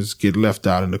patients get left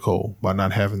out in the cold by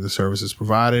not having the services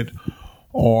provided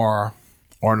or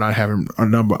not having a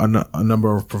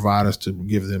number of providers to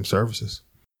give them services.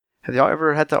 Have y'all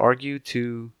ever had to argue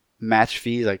to match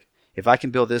fees? Like, if I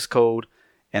can bill this code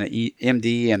and an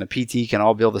MD and a PT can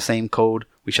all bill the same code,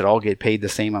 we should all get paid the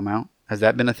same amount? Has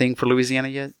that been a thing for Louisiana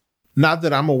yet? Not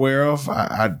that I'm aware of.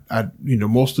 I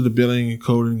most of the billing and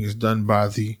coding is done by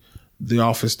the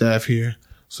office staff here.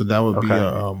 So that would be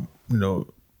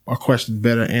a question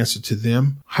better answered to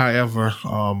them. However,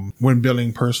 when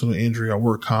billing personal injury or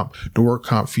work comp, the work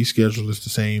comp fee schedule is the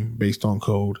same based on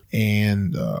code,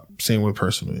 and same with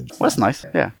personal injury. Well, that's nice.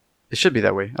 Yeah. It should be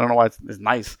that way. I don't know why it's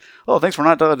nice. Oh, thanks for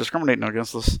not discriminating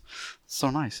against us. It's so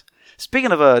nice.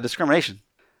 Speaking of discrimination,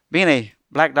 being a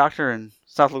black doctor in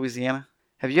South Louisiana,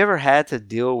 have you ever had to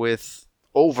deal with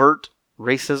overt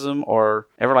racism, or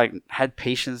ever had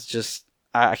patients just,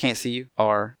 I can't see you,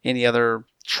 or any other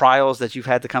trials that you've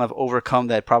had to kind of overcome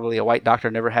that probably a white doctor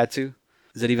never had to?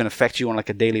 Does it even affect you on a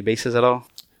daily basis at all?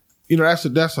 That's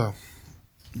a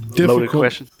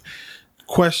difficult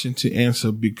question to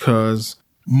answer, because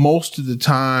most of the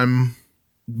time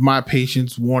my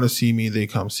patients want to see me. They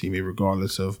come see me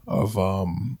regardless of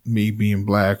me being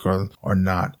black or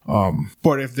not.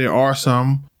 But if there are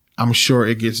some, I'm sure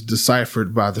it gets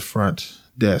deciphered by the front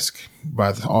desk,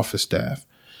 by the office staff.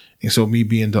 And so me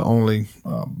being the only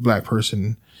black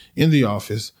person in the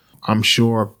office, I'm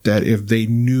sure that if they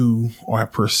knew or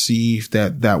perceived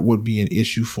that would be an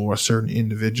issue for a certain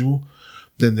individual,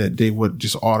 then that they would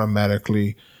just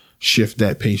automatically shift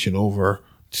that patient over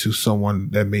to someone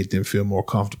that made them feel more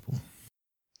comfortable.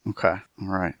 Okay. All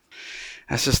right.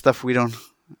 That's just stuff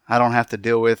I don't have to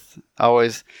deal with. I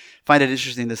always find it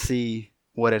interesting to see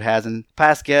what it has. And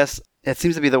past guests, it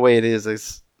seems to be the way it is.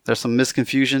 There's some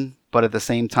misconfusion, but at the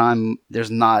same time, there's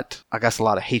not, I guess, a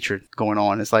lot of hatred going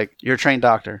on. It's like, you're a trained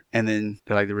doctor, and then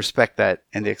they respect that,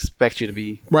 and they expect you to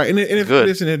be right. And if good.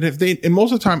 Listen, and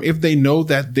most of the time, if they know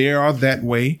that they are that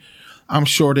way, I'm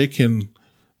sure they can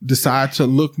decide to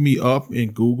look me up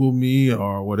and Google me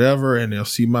or whatever, and they'll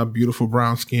see my beautiful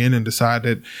brown skin and decide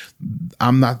that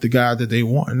I'm not the guy that they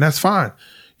want, and that's fine.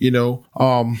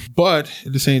 But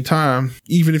at the same time,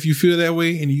 even if you feel that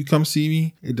way and you come see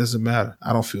me, it doesn't matter.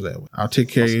 I don't feel that way. I'll take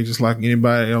care of you just like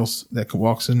anybody else that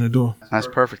walks in the door. That's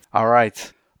perfect. All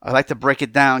right. I'd like to break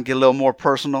it down, get a little more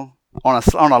personal on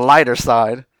a lighter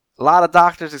side. A lot of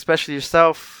doctors, especially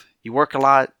yourself, you work a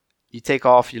lot, you take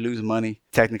off, you lose money,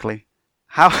 technically.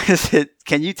 How is it?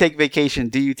 Can you take vacation?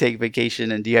 Do you take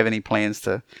vacation? And do you have any plans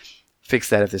to fix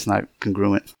that if it's not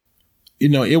congruent?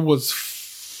 It was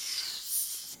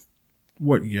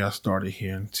what year I started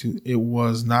here. It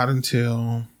was not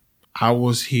until I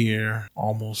was here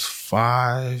almost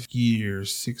 7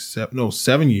 years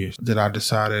that I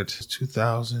decided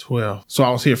 2012. So I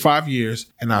was here 5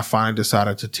 years, and I finally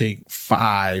decided to take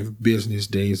 5 business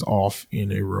days off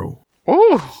in a row.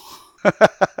 Ooh.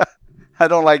 I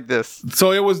don't like this.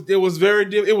 So it was very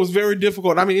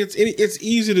difficult. I mean, it's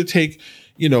easy to take,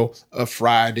 a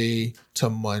Friday to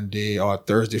Monday or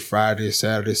Thursday, Friday,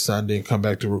 Saturday, Sunday, and come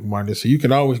back to work Monday. So you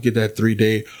can always get that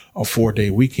 3-day or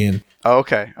 4-day weekend.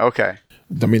 Okay.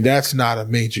 I mean, that's not a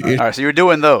major issue. All right. So you're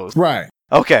doing those. Right.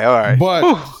 Okay. All right.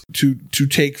 But to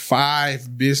take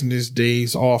 5 business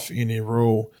days off in a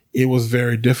row, it was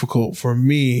very difficult for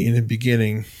me in the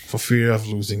beginning, for fear of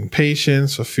losing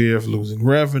patients, for fear of losing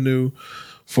revenue,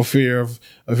 for fear of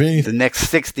anything. The next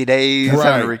 60 days,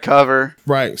 having to recover.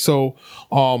 Right. So,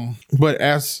 but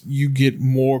as you get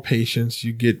more patients,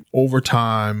 you get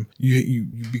overtime, you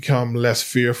become less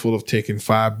fearful of taking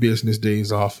 5 business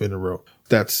days off in a row.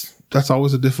 That's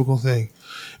always a difficult thing,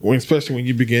 especially when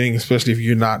you're beginning, especially if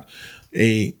you're not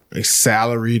a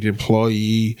salaried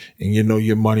employee and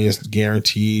your money is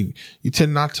guaranteed. You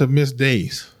tend not to miss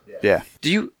days. Yeah.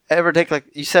 Do you ever take,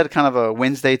 you said, kind of a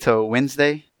Wednesday to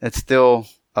Wednesday? It's still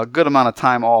a good amount of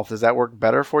time off. Does that work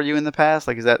better for you in the past?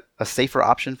 Is that a safer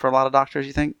option for a lot of doctors,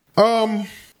 you think?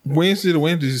 Wednesday to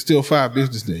Wednesday is still 5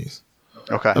 business days.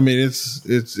 Okay. I mean,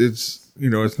 it's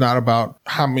it's not about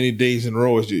how many days in a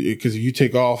row, because if you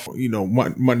take off,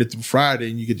 Monday through Friday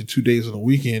and you get the 2 days on the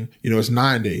weekend, it's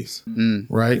 9 days,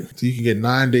 right? So you can get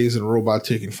 9 days in a row by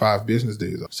taking 5 business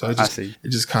days off. So it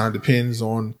just kind of depends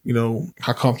on,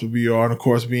 how comfortable you are. And of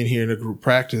course, being here in a group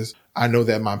practice, I know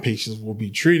that my patients will be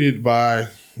treated by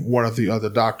one of the other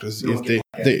doctors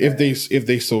if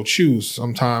they so choose.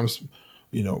 Sometimes,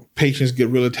 patients get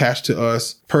real attached to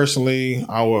us personally,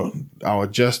 our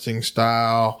adjusting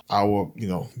style, our,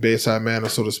 bedside manner,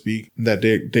 so to speak, that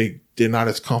they're not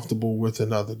as comfortable with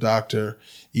another doctor,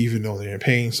 even though they're in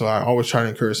pain. So I always try to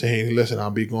encourage, say, hey, listen,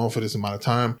 I'll be gone for this amount of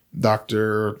time.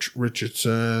 Dr.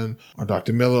 Richardson or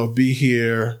Dr. Miller will be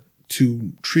here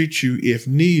to treat you if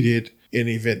needed in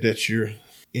the event that you're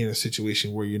in a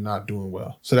situation where you're not doing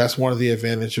well. So that's one of the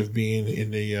advantages of being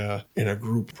in a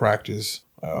group practice.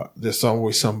 There's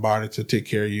always somebody to take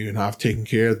care of you, and I've taken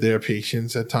care of their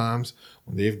patients at times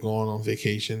when they've gone on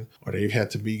vacation or they've had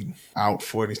to be out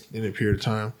for an extended period of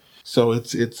time. So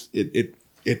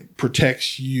it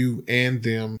protects you and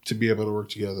them to be able to work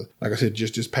together. Like I said,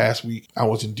 just this past week, I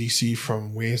was in DC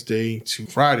from Wednesday to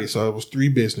Friday. So it was 3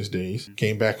 business days.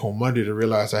 Came back home Monday to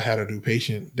realize I had a new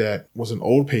patient that was an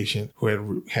old patient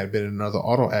who had been in another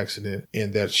auto accident,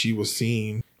 and that she was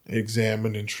seen,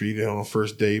 examined, and treated on the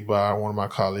first day by one of my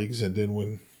colleagues. And then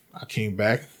when I came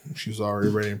back, she was already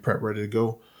ready to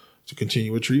go to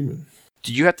continue with treatment.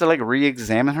 Do you have to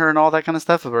re-examine her and all that kind of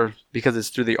stuff, or because it's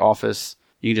through the office,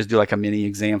 you can just do a mini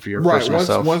exam for your personal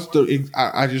self?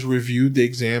 I just reviewed the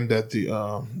exam that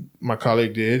my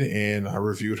colleague did, and I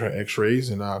reviewed her x-rays,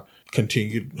 and I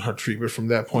continued her treatment from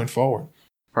that point forward.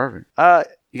 Perfect.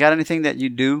 You got anything that you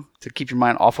do to keep your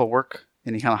mind off of work?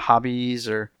 Any kind of hobbies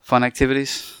or fun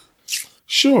activities?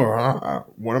 Sure.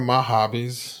 One of my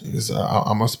hobbies is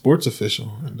I'm a sports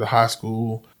official at the high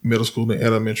school, middle school, and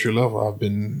elementary level. I've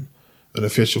been an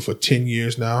official for 10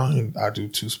 years now, and I do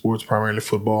 2 sports, primarily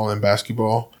football and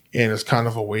basketball. And it's kind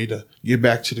of a way to get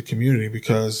back to the community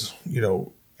because,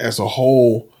 as a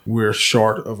whole, we're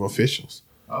short of officials.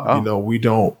 Oh.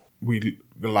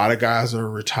 A lot of guys are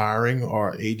retiring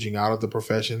or aging out of the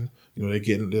profession.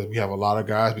 We have a lot of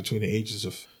guys between the ages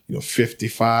of,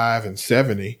 55 and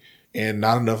 70, and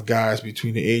not enough guys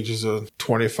between the ages of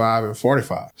 25 and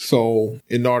 45. So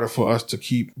in order for us to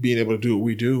keep being able to do what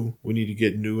we do, we need to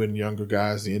get new and younger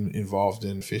guys involved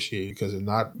in officiating, because if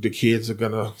not, the kids are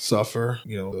going to suffer.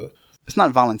 It's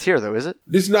not volunteer though, is it?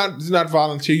 It's not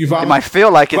volunteer. It might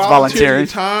feel like it's volunteering.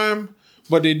 Time,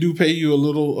 but they do pay you a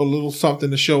little something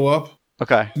to show up.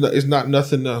 Okay. It's not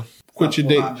nothing to quit your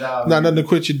day. Not nothing to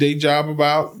quit your day job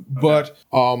about. Okay. But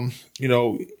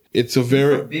it's a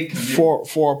very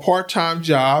for a part-time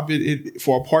job. It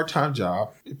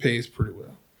pays pretty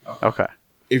well. Okay.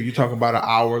 If you're talking about an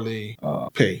hourly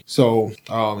pay, so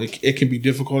it can be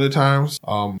difficult at times.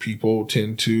 People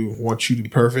tend to want you to be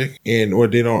perfect, and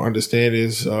what they don't understand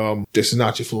is this is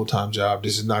not your full-time job.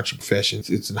 This is not your profession.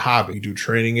 It's a hobby. You do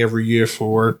training every year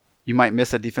for it. You might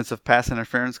miss a defensive pass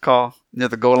interference call near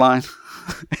the goal line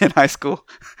in high school.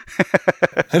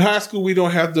 In high school, we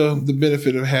don't have the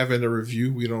benefit of having a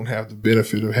review. We don't have the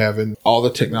benefit of having all the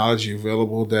technology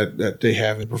available that they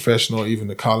have in professional, even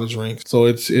the college ranks.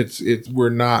 So we're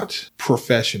not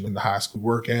professional in the high school. We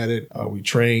work at it. We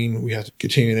train. We have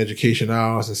continuing education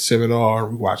hours and seminar.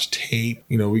 We watch tape.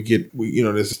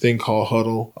 There's this thing called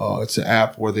Huddle. It's an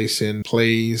app where they send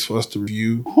plays for us to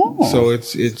review. Oh. So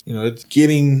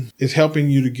it's helping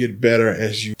you to get better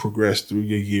as you progress through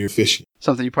your year fishing.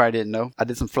 Something you probably didn't know. I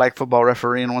did some flag football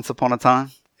refereeing once upon a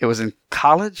time. It was in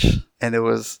college, and it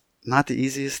was not the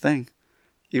easiest thing.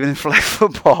 Even in flag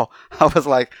football, I was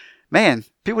like, man,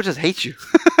 people just hate you.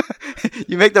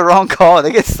 You make the wrong call,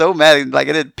 they get so mad. Like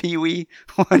I did Pee-wee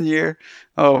one year.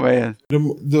 Oh, man.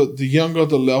 The younger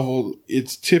the level,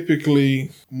 it's typically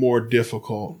more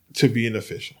difficult to be an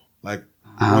official. Like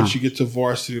once you get to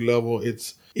varsity level,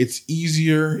 it's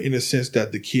easier in the sense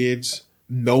that the kids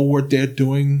know what they're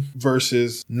doing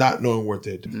versus not knowing what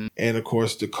they're doing. Mm-hmm. And of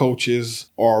course, the coaches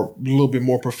are a little bit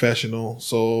more professional,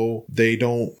 so they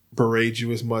don't berate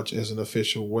you as much as an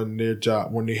official when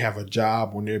they have a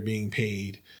job, when they're being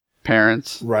paid.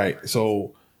 Parents. Right.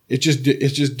 So it's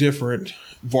just different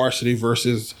varsity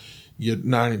versus your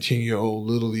 9 and 10-year-old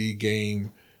little league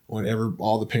game when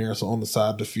all the parents are on the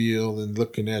side of the field and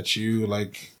looking at you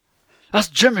like, that's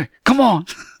Jimmy. Come on.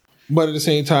 But at the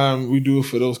same time, we do it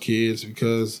for those kids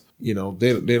because, they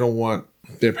don't want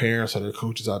their parents or their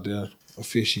coaches out there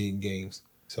officiating games.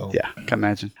 So yeah, I can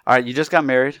imagine. All right, you just got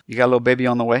married. You got a little baby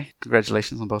on the way.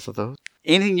 Congratulations on both of those.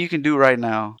 Anything you can do right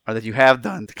now or that you have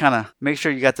done to kind of make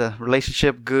sure you got the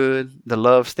relationship good, the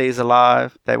love stays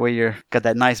alive. That way you're got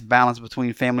that nice balance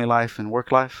between family life and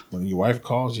work life. When your wife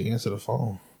calls, you answer the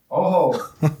phone.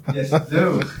 Oh, yes, you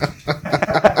do.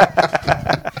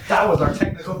 That was our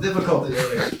technical difficulty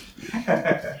earlier.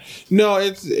 No,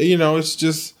 it's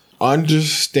just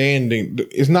understanding.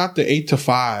 It's not the 8 to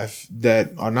 5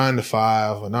 that or 9 to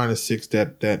 5 or 9 to 6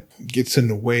 that gets in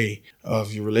the way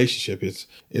of your relationship. It's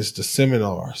the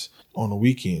seminars on the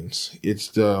weekends. It's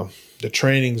the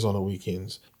trainings on the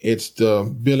weekends. It's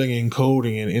the billing and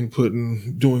coding and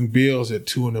inputting, doing bills at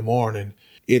 2 a.m.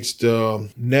 It's the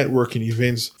networking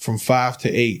events from 5 to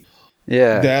 8.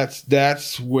 Yeah.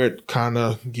 That's what kind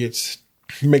of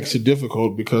makes it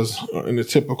difficult, because in a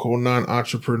typical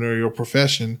non-entrepreneurial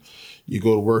profession, you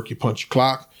go to work, you punch your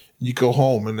clock, you go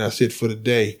home, and that's it for the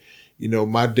day.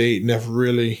 My day never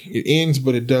really, it ends,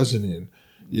 but it doesn't end.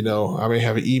 I may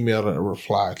have an email to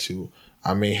reply to.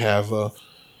 I may have a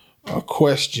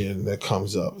question that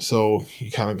comes up. So you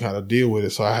kind of deal with it.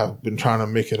 So I have been trying to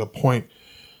make it a point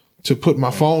to put my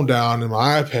phone down and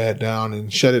my iPad down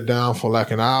and shut it down for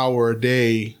like an hour a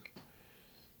day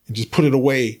and just put it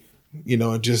away, and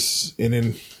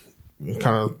then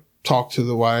kind of talk to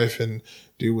the wife and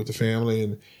deal with the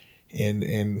family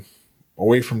and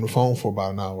away from the phone for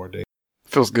about an hour a day.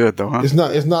 Feels good though, huh? It's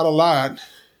not a lot,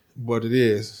 but it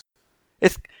is.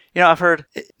 It's, I've heard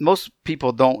most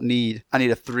people don't need, I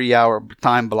need a 3-hour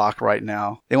time block right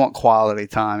now. They want quality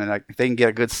time. And if they can get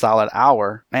a good solid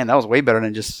hour, man, that was way better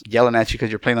than just yelling at you because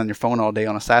you're playing on your phone all day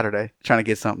on a Saturday, trying to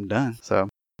get something done. So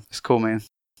it's cool, man.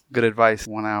 Good advice.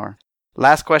 1 hour.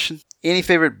 Last question. Any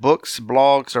favorite books,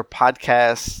 blogs, or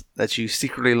podcasts that you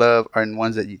secretly love, or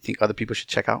ones that you think other people should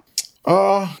check out?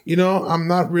 I'm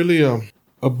not really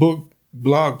a book,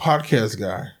 blog, podcast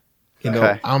guy.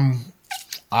 Okay.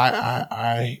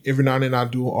 I every now and then I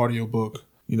do an audiobook,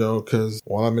 because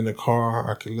while I'm in the car,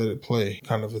 I can let it play,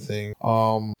 kind of a thing.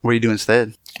 What do you do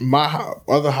instead? My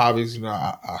other hobbies,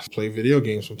 I play video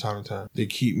games from time to time. They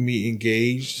keep me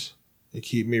engaged. They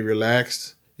keep me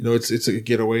relaxed. It's a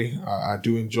getaway. I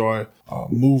do enjoy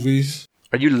movies.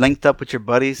 Are you linked up with your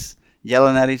buddies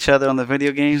yelling at each other on the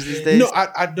video games these days? No,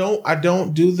 I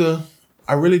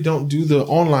really don't do the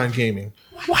online gaming.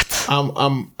 What?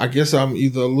 I guess I'm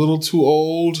either a little too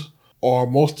old, or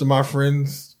most of my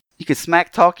friends. You can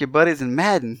smack talk your buddies in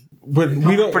Madden. But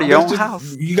we don't. For your own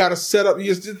house. You got to set up.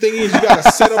 The thing is, you got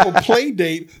to set up a play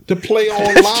date to play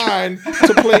online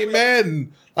to play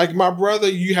Madden. Like my brother,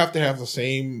 you have to have the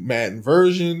same Madden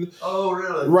version. Oh,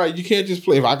 really? Right. You can't just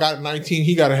play. If I got 19,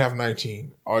 he got to have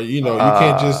 19. Or you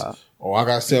can't just. Oh, I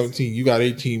got 17. You got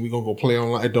 18. We gonna go play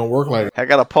online. It don't work like that. I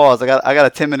gotta pause. I got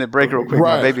a 10-minute break real quick.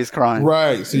 Right. My baby's crying.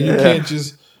 Right. So you can't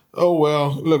just. Oh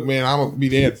well, look, man. I'm gonna be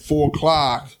there at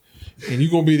 4:00, and you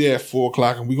gonna be there at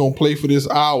 4:00, and we gonna play for this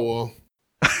hour,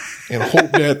 and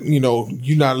hope that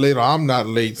you're not late or I'm not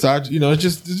late. So it's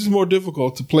just more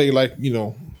difficult to play like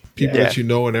people that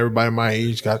and everybody my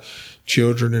age got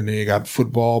children, and they got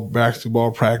football, basketball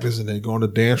practice, and they going to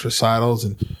dance recitals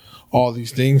and all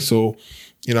these things. So.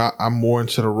 I'm more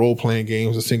into the role playing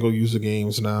games, the single user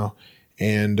games now,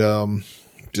 and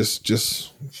just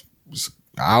an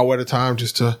hour at a time,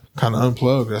 just to kind of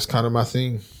unplug. That's kind of my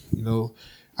thing.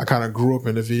 I kind of grew up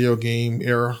in the video game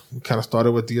era. We kind of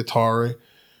started with the Atari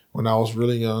when I was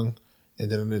really young,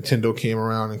 and then Nintendo came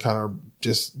around and kind of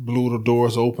just blew the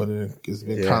doors open, and it's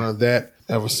been kind of that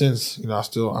ever since.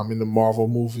 I'm in the Marvel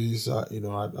movies. I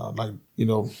like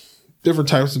different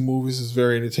types of movies. Is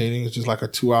very entertaining. It's just like a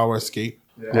 2-hour escape.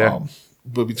 Yeah.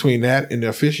 But between that and the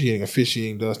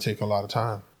officiating does take a lot of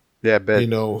time. Yeah, I bet.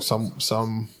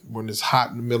 Some when it's hot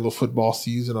in the middle of football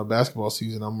season or basketball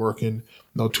season, I'm working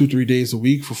 2-3 days a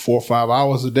week for 4 or 5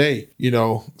 hours a day.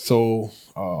 So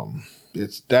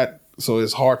it's that. So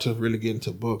it's hard to really get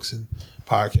into books and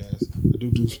podcasts. I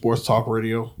do sports talk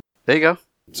radio. There you go.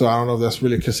 So I don't know if that's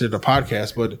really considered a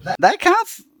podcast, but that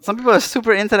counts. Some people are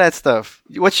super into that stuff.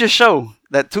 What's your show?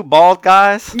 That two bald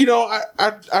guys?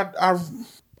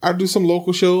 I do some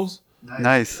local shows.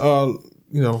 Nice.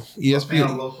 ESPN.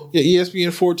 Yeah,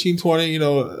 ESPN 1420.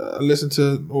 I listen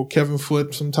to Kevin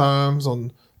Foote sometimes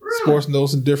on Sports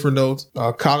Notes and different notes.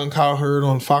 Colin Cowherd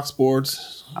on Fox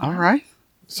Sports. All right.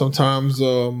 Sometimes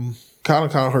Colin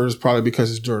Cowherd is probably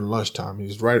because it's during lunchtime.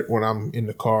 He's right when I'm in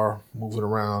the car moving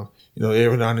around.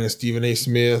 Every now and then Stephen A.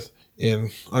 Smith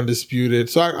and Undisputed.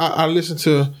 So I listen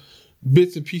to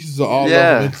bits and pieces of all of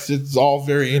them. It's all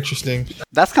very interesting.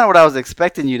 That's kind of what I was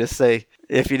expecting you to say.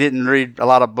 if you didn't read a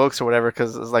lot of books or whatever,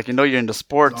 because it's like, you're into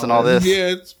sports and all this.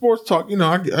 Yeah, sports talk.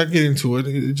 I get into it.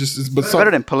 It just is, but it's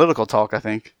better than political talk, I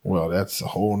think. Well, that's a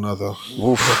whole nother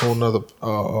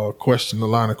question. A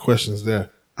line of questions there.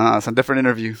 It's a different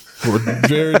interview.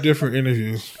 Very different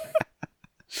interviews.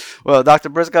 Well, Dr.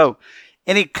 Brisco,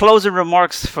 any closing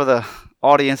remarks for the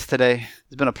audience today?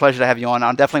 It's been a pleasure to have you on.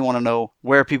 I definitely want to know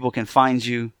where people can find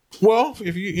you. Well,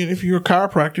 if you're a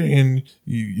chiropractor and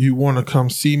you want to come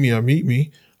see me or meet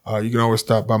me, you can always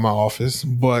stop by my office.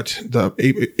 But the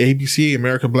ABCA,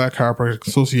 American Black Chiropractic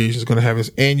Association, is going to have its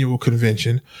annual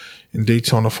convention in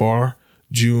Daytona, Florida,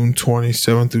 June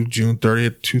 27th through June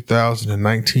 30th,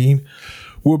 2019.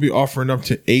 We'll be offering up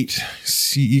to 8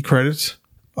 CE credits.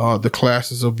 The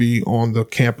classes will be on the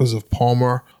campus of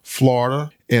Palmer,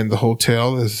 Florida, and the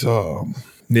hotel is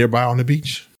nearby on the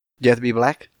beach. You have to be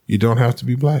black? You don't have to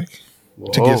be black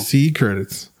to get CE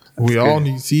credits. We all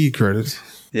need CE credits.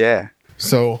 Yeah.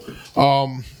 So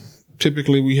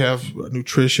typically we have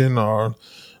nutrition or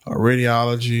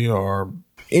radiology or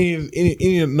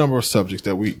any number of subjects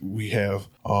that we have.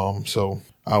 So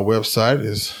our website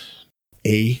is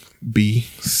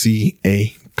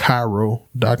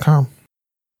abcachiro.com.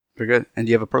 Very good. And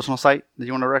do you have a personal site that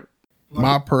you want to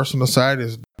My personal site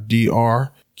is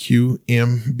drqmb.com.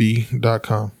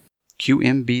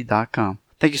 QMB.com.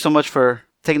 Thank you so much for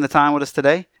taking the time with us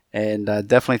today. And I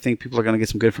definitely think people are going to get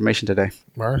some good information today.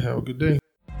 All right. Have a good day.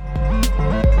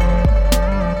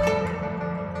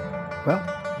 Well,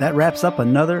 that wraps up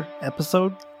another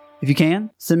episode. If you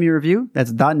can, send me a review.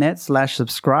 That's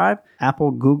 .net/subscribe, Apple,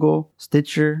 Google,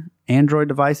 Stitcher, Android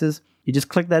devices. You just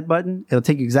click that button. It'll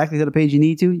take you exactly to the page you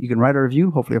need to. You can write a review,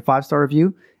 hopefully a 5-star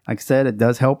review. Like I said, it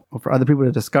does help for other people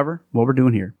to discover what we're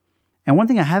doing here. And one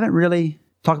thing I haven't really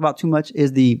talked about too much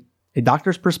is the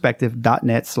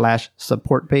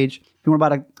doctorsperspective.net/support page. If you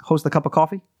want to host a cup of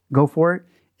coffee, go for it.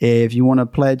 If you want to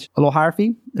pledge a little higher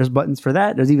fee, there's buttons for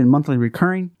that. There's even monthly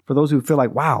recurring for those who feel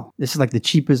like, wow, this is like the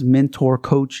cheapest mentor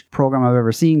coach program I've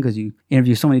ever seen, because you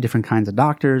interview so many different kinds of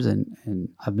doctors and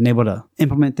I've been able to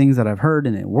implement things that I've heard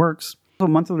and it works. So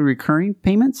monthly recurring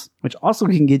payments, which also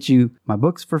can get you my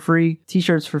books for free,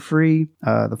 t-shirts for free,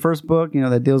 the first book,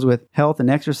 that deals with health and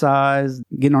exercise,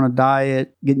 getting on a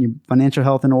diet, getting your financial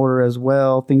health in order as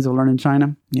well, things I've learned in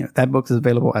China. That book is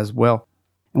available as well.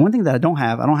 And one thing that I don't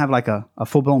have like a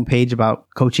full-blown page about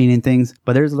coaching and things,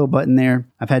 but there's a little button there.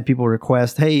 I've had people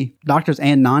request, hey, doctors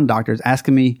and non-doctors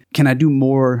asking me, can I do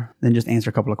more than just answer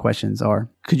a couple of questions? Or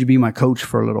could you be my coach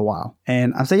for a little while?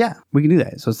 And I say, yeah, we can do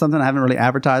that. So it's something I haven't really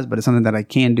advertised, but it's something that I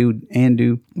can do,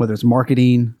 whether it's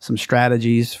marketing, some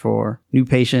strategies for new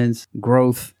patients,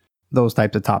 growth, those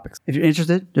types of topics. If you're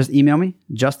interested, just email me,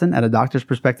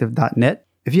 justin@adoctorsperspective.net.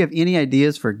 If you have any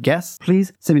ideas for guests,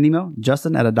 please send me an email,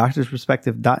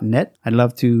 justin@adoctorsperspective.net. I'd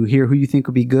love to hear who you think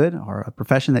would be good or a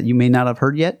profession that you may not have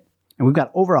heard yet. And we've got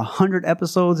over 100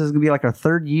 episodes. This is going to be like our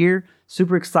 3rd year.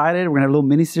 Super excited. We're going to have a little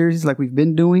mini-series like we've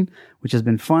been doing, which has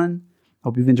been fun.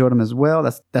 Hope you've enjoyed them as well.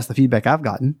 That's the feedback I've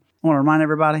gotten. I want to remind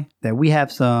everybody that we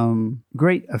have some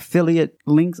great affiliate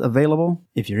links available.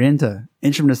 If you're into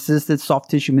instrument-assisted soft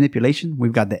tissue manipulation,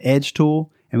 we've got the Edge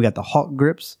tool and we got the Hawk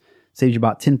grips. Saves you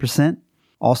about 10%.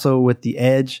 Also with the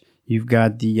Edge, you've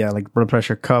got the blood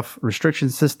pressure cuff restriction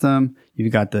system.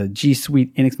 You've got the G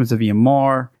Suite inexpensive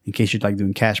EMR in case you'd like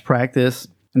doing cash practice.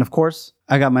 And of course,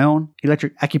 I got my own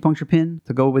electric acupuncture pin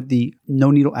to go with the no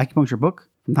needle acupuncture book.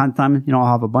 From time to time, I'll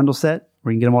have a bundle set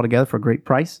where you can get them all together for a great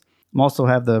price. I also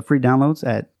have the free downloads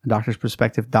at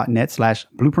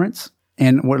doctorsperspective.net/blueprints.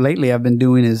 And what lately I've been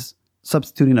doing is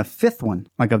substituting a 5th one.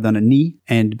 Like I've done a knee,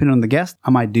 and depending on the guest, I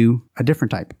might do a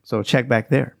different type. So check back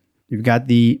there. You've got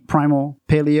the Primal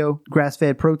Paleo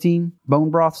grass-fed protein, bone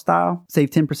broth style. Save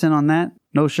 10% on that.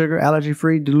 No sugar,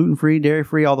 allergy-free, gluten-free,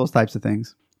 dairy-free, all those types of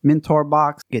things. Mentor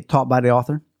box, get taught by the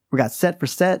author. We got set for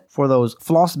those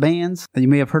floss bands that you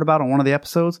may have heard about on one of the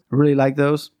episodes. I really like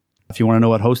those. If you want to know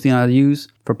what hosting I use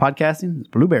for podcasting, it's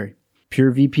Blueberry.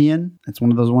 Pure VPN, that's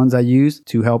one of those ones I use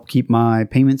to help keep my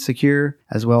payments secure,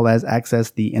 as well as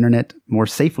access the internet more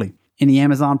safely. Any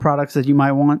Amazon products that you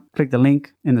might want, click the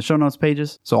link in the show notes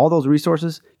pages. So all those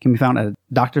resources can be found at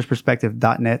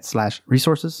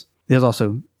doctorsperspective.net/resources. There's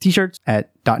also t-shirts at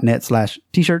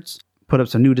 .net/t-shirts. Put up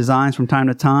some new designs from time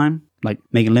to time, like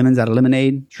making lemons out of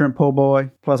lemonade, shrimp po' boy,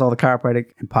 plus all the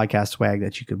chiropractic and podcast swag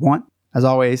that you could want. As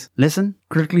always, listen,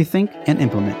 critically think, and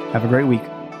implement. Have a great week.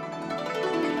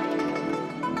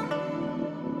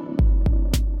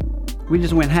 We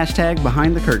just went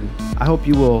 #behind the curtain. I hope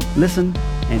you will listen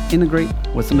and integrate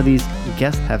what some of these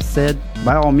guests have said.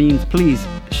 By all means, please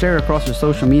share across your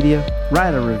social media,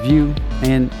 write a review,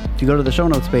 and if you go to the show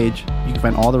notes page, you can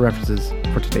find all the references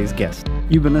for today's guest.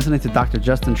 You've been listening to Dr.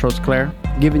 Justin Trosclair,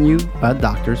 giving you a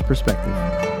doctor's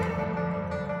perspective.